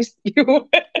 "Listen, you."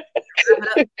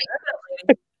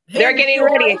 They're getting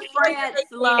ready. France,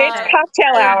 It's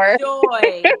cocktail hour.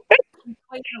 Joy.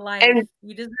 And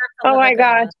you deserve to oh live my a good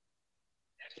God.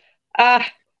 one.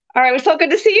 All right, it was so good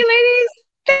to see you, ladies.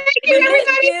 Thank you, everybody.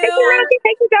 Thank you, Rosie.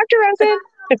 Thank you, Dr. Rosen.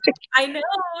 I know, it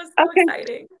was so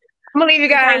exciting. I'm gonna leave you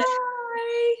guys.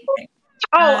 Bye.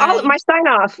 Oh, my sign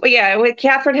off. Well, yeah, with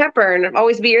Katharine Hepburn.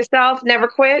 Always be yourself, never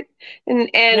quit,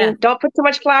 and don't put too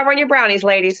much flour on your brownies,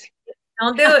 ladies.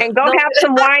 Don't do it. And go have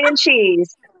some wine and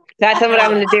cheese. That's what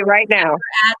I'm going to do right now.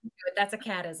 That's a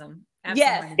catism.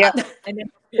 Yes. Yep.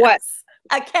 What?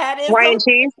 A catism. Wine and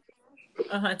cheese.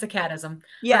 It's a catism.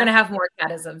 Yeah. We're gonna have more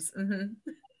catisms. Mm-hmm.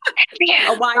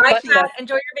 A wine and cheese.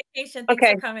 Enjoy your vacation.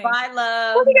 Thanks for coming. Bye,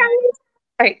 love. Bye, guys.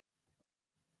 All right.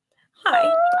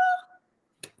 Hi.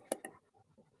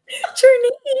 Journey.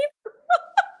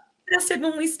 I said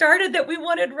when we started that we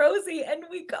wanted Rosie, and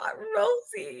we got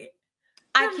Rosie.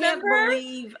 I can't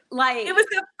believe, like, it was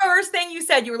the first thing you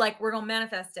said. You were like, "We're gonna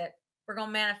manifest it. We're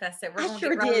gonna manifest it." I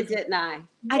sure did, didn't I?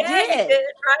 I did. You did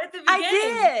right at the beginning.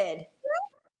 I did.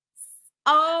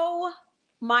 Oh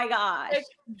my gosh! It's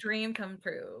a dream come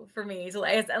true for me. So,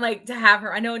 like to have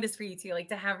her. I know it is for you too. Like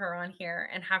to have her on here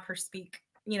and have her speak,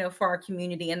 for our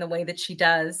community in the way that she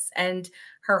does, and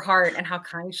her heart and how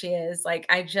kind she is. Like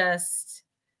I'm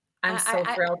so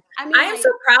thrilled. I am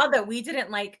so proud that we didn't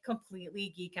like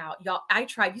completely geek out, y'all. I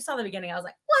tried. You saw the beginning. I was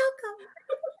like, "Welcome."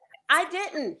 I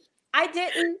didn't.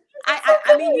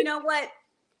 I mean, you know what?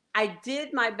 I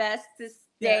did my best to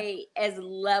stay as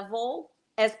level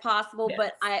as possible,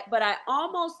 but I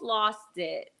almost lost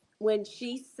it when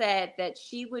she said that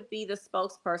she would be the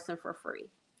spokesperson for free.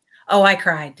 Oh, I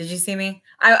cried. Did you see me?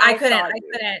 I couldn't.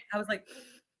 I was like,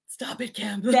 "Stop it,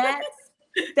 Kim."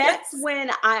 That's when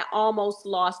I almost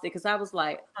lost it, because I was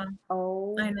like,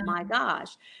 "Oh my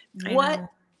gosh,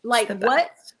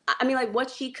 what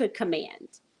she could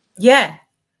command." Yeah.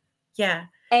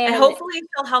 And hopefully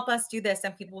she'll help us do this,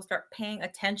 and people will start paying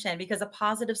attention, because a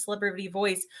positive celebrity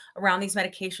voice around these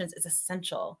medications is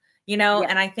essential,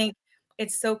 and I think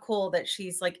it's so cool that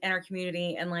she's like in our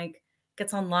community and like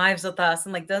gets on lives with us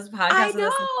and like does podcasts with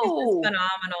us. It's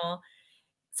phenomenal.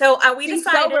 So we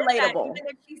decided that even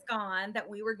if she's gone, that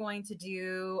we were going to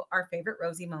do our favorite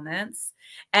Rosie moments.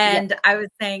 And I was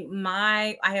saying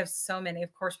I have so many.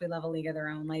 Of course, we love A League of Their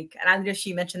Own. Like, and I know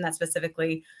she mentioned that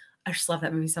specifically. I just love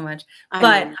that movie so much.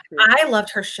 But I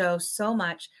loved her show so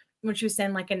much when she was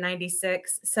in like in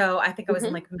 96. So I think I was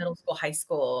in like middle school, high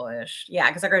school-ish. Yeah,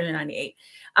 because I graduated in 98.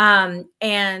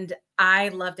 And I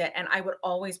loved it. And I would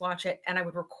always watch it, and I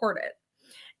would record it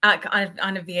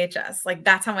on a VHS. Like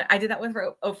that's how I did that with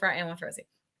Oprah and with Rosie.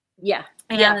 Yeah.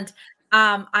 And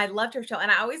I loved her show.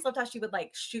 And I always loved how she would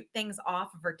like shoot things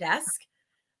off of her desk,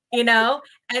 and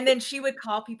then she would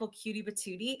call people cutie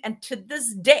patootie. And to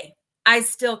this day, I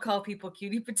still call people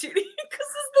cutie patootie because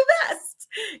it's the best,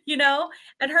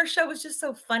 and her show was just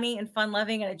so funny and fun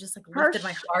loving. And it just like lifted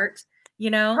my heart,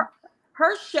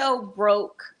 her show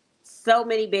broke so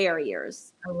many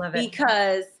barriers. I love it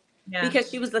because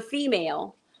she was a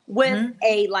female with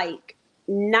a like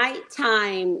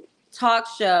nighttime talk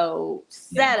show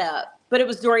setup, but it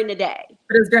was during the day.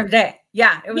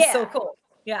 Yeah. It was so cool.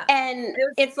 Yeah. And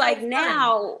it's so like fun.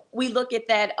 Now we look at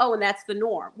that, and that's the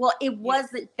norm. Well, it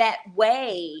wasn't that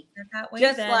way,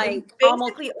 just then. Like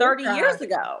almost 30 years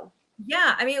ago.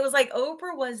 Yeah. I mean, it was like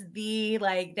Oprah was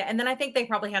and then I think they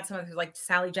probably had some of like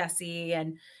Sally Jesse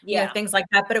and things like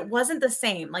that, but it wasn't the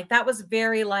same. Like that was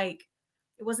very like,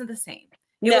 it wasn't the same.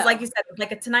 It was like you said, it was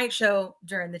like a Tonight Show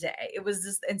during the day. It was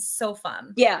just, it's so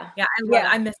fun. Yeah. Yeah.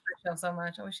 I miss that show so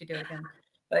much. I wish she'd do it again.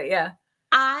 But yeah.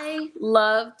 I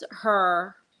loved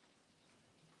her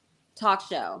talk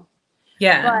show.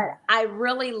 Yeah. But I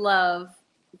really love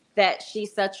that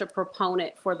she's such a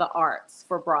proponent for the arts,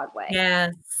 for Broadway.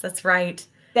 Yes, that's right.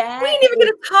 We didn't even get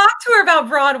to talk to her about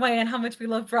Broadway and how much we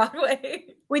love Broadway.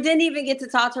 We didn't even get to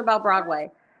talk to her about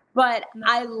Broadway. But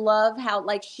I love how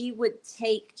like she would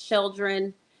take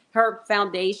children, her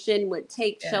foundation would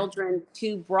take children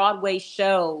to Broadway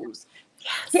shows.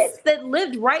 Yes. Kids that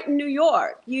lived right in New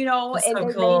York, and they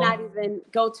may not even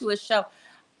go to a show.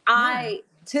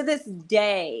 To this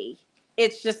day,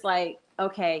 it's just like,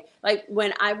 okay, like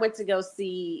when I went to go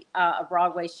see a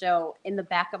Broadway show, in the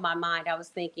back of my mind, I was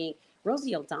thinking,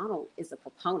 Rosie O'Donnell is a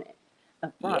proponent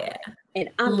of Broadway. Yeah. And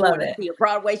I'm going to see a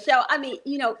Broadway show. I mean,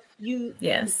 you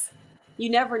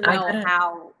never know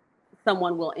how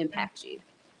someone will impact you.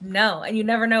 know. And you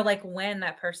never know like when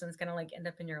that person's going to like end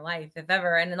up in your life, if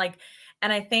ever. And like,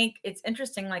 and I think it's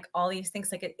interesting, like all these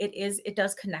things, like it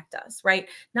does connect us, right?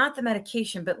 Not the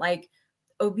medication, but like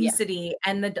obesity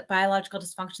and the biological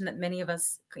dysfunction that many of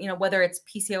us, you know, whether it's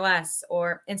PCOS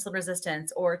or insulin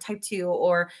resistance or type 2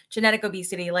 or genetic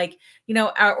obesity, like, you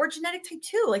know, or genetic type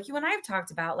 2, like you and I have talked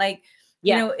about, like,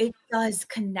 you know, it does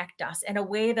connect us in a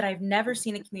way that I've never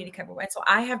seen a community cover. And so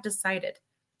I have decided,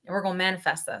 and we're going to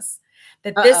manifest this,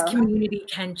 that this community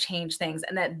can change things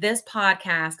and that this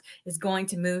podcast is going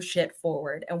to move shit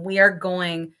forward. And we are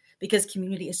going, because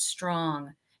community is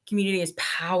strong. Community is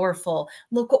powerful.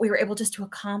 Look what we were able just to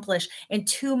accomplish in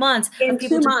 2 months of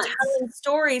people just telling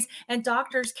stories and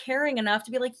doctors caring enough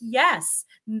to be like, yes,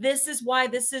 this is why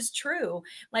this is true.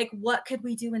 Like, what could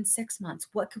we do in 6 months?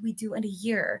 What could we do in a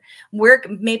year?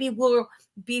 Maybe we'll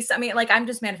be, I mean, like, I'm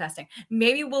just manifesting.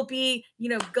 Maybe we'll be, you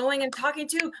know, going and talking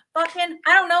to fucking,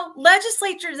 I don't know,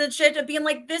 legislatures and shit of being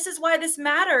like, this is why this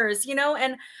matters, you know,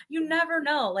 and you never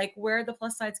know like where the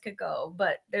plus sides could go,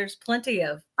 but there's plenty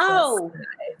of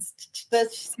the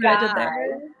sky.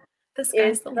 The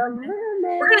sky's the limit.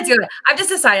 We're gonna do it. I've just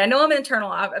decided. I know I'm an eternal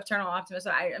optimist,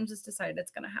 but I'm just decided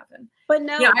it's gonna happen. But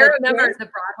no, you know, I remember the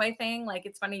Broadway thing. Like,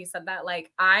 it's funny you said that.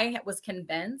 Like, I was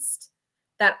convinced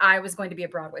that I was going to be a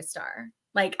Broadway star.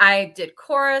 Like, I did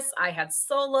chorus, I had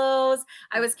solos.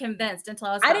 I was convinced until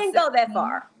I was. I didn't 16. go that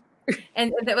far.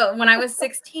 And when I was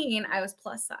 16, I was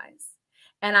plus size,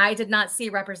 and I did not see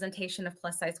representation of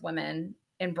plus size women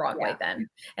in Broadway then,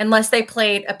 unless they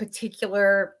played a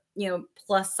particular, you know,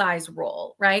 plus size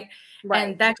role, right?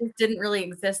 And that just didn't really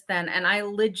exist then. And I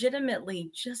legitimately,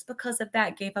 just because of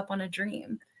that, gave up on a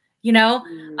dream, you know,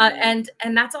 and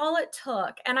that's all it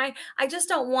took. And I just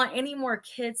don't want any more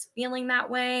kids feeling that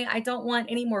way. I don't want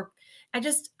any more. I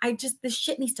just, this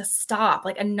shit needs to stop.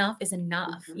 Like, enough is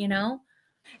enough, you know?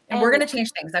 And we're going to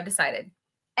change things. I've decided.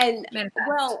 And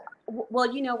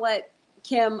well, you know what,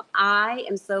 Kim, I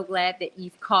am so glad that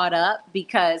you've caught up,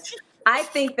 because I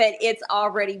think that it's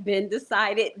already been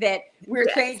decided that we're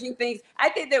changing things. I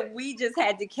think that we just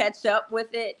had to catch up with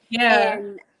it. Yeah.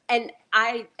 And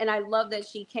I love that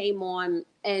she came on,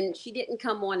 and she didn't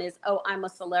come on as, oh, I'm a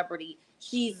celebrity.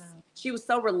 She was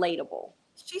so relatable.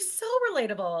 She's so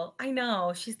relatable. I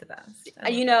know. She's the best.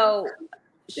 You know,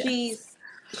 she's,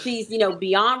 you know,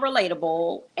 beyond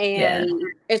relatable. And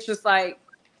it's just like,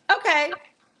 okay.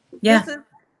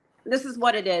 This is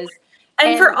what it is.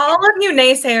 And for all of you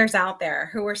naysayers out there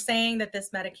who are saying that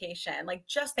this medication, like,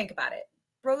 just think about it.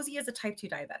 Rosie is a type 2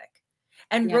 diabetic,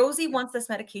 and Rosie wants this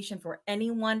medication for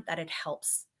anyone that it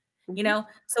helps, you know?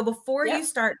 So before you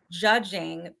start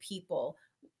judging people,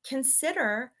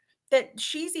 consider that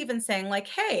she's even saying like,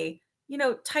 hey, you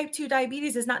know, type 2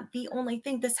 diabetes is not the only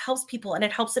thing. This helps people, and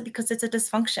it helps it because it's a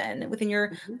dysfunction within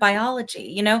your biology,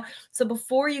 you know? So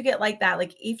before you get like that,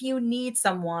 like, if you need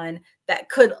someone that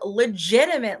could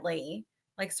legitimately,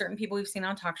 like certain people we've seen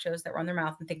on talk shows that run their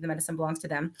mouth and think the medicine belongs to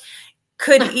them,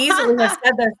 could easily have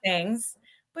said those things,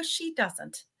 but she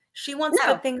doesn't. She wants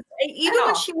good things, even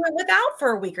when she went without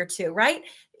for a week or two, right?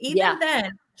 Even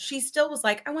then, she still was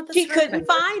like, I want this. She couldn't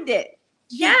find it.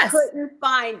 She couldn't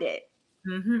find it.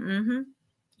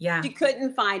 Yeah. She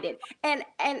couldn't find it. And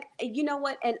you know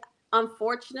what? And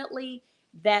unfortunately,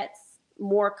 that's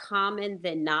more common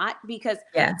than not, because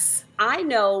I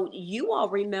know you all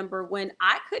remember when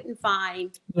I couldn't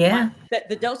find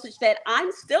the dosage that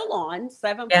I'm still on,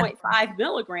 7.5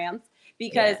 milligrams,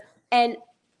 because and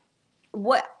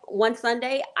one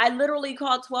Sunday I literally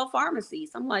called 12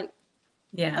 pharmacies. I'm like,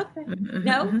 okay,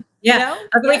 no.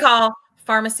 That's what we call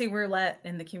pharmacy roulette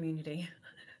in the community.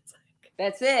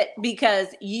 That's it, because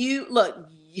you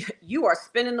are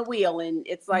spinning the wheel, and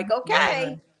it's like,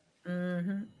 okay.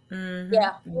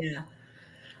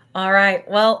 All right.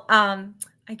 Well,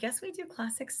 I guess we do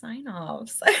classic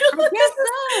sign-offs. I guess so.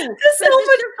 This is so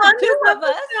much fun. Two of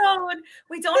us.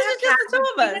 We don't have Kat, two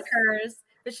of us.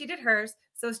 But she did hers,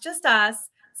 so it's just us.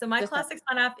 So my classic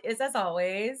sign-off is, as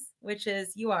always, which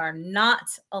is, you are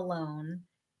not alone.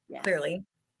 Clearly,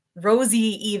 Rosie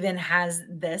even has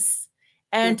this.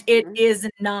 And it is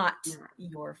not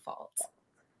your fault.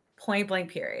 Point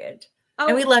blank, period.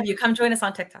 And we love you. Come join us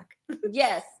on TikTok.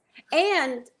 Yes.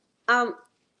 And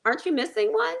aren't you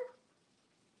missing one?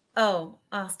 Oh,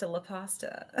 hasta la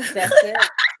pasta. That's it.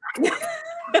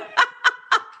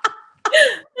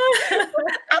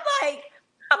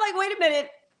 I'm like, wait a minute.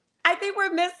 I think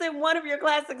we're missing one of your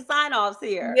classic sign-offs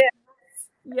here.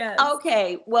 Yes.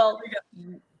 Okay. Well,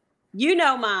 you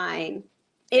know mine.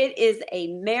 It is a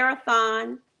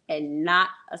marathon and not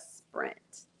a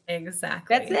sprint.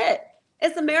 Exactly. That's it.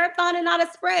 It's a marathon and not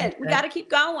a sprint. We got to keep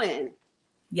going.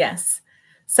 Yes.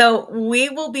 So we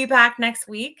will be back next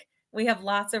week. We have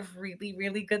lots of really,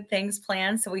 really good things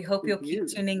planned. So we hope you'll keep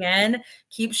tuning in,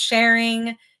 keep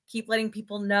sharing, keep letting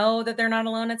people know that they're not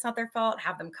alone. It's not their fault.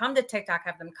 Have them come to TikTok,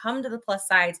 have them come to the plus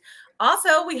sides.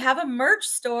 Also, we have a merch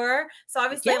store. So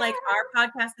obviously, like, our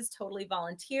podcast is totally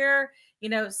volunteer, you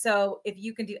know, so if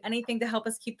you can do anything to help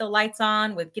us keep the lights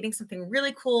on with getting something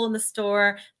really cool in the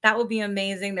store, that would be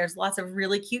amazing. There's lots of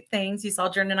really cute things. You saw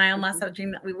Jordan and I on last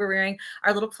episode, we were wearing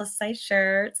our little plus size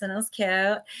shirts and it was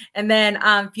cute. And then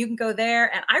if you can go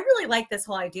there, and I really like this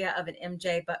whole idea of an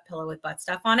MJ butt pillow with butt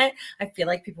stuff on it. I feel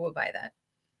like people would buy that,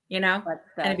 you know,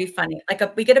 and it'd be funny.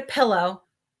 Like we get a pillow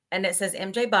and it says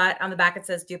MJ butt. On the back, it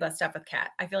says do butt stuff with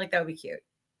cat. I feel like that would be cute.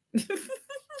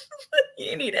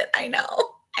 You need it. I know.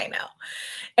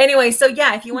 Anyway, so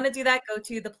yeah, if you want to do that, go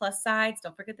to the plus sides.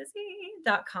 Don't forget the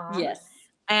Z.com. Yes.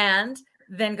 And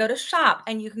then go to shop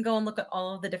and you can go and look at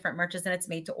all of the different merches and it's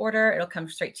made to order. It'll come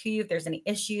straight to you. If there's any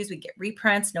issues, we get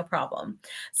reprints, no problem.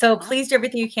 So please do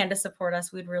everything you can to support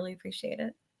us. We'd really appreciate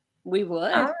it. We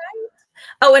would. All right.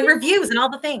 Oh, and reviews and all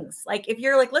the things. Like if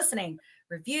you're like listening,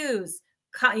 reviews,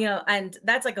 you know, and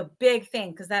that's like a big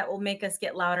thing because that will make us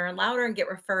get louder and louder and get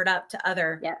referred up to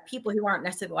other people who aren't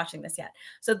necessarily watching this yet.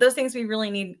 So those things we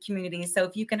really need community. So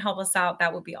if you can help us out,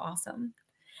 that would be awesome.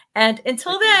 And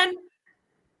until then,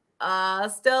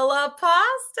 hasta la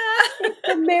pasta. It's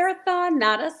a marathon,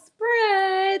 not a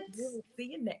sprint. We'll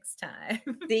see you next time.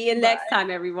 See you next time,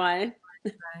 everyone.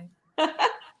 Bye.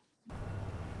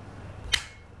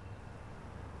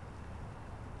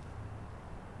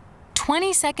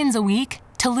 20 seconds a week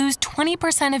to lose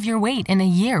 20% of your weight in a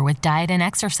year with diet and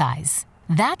exercise.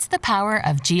 That's the power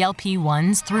of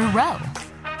GLP-1s through Ro.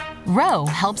 Ro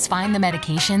helps find the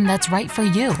medication that's right for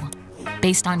you,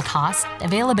 based on cost,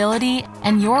 availability,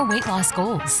 and your weight loss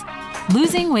goals.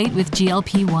 Losing weight with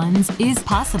GLP-1s is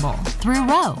possible through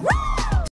Ro.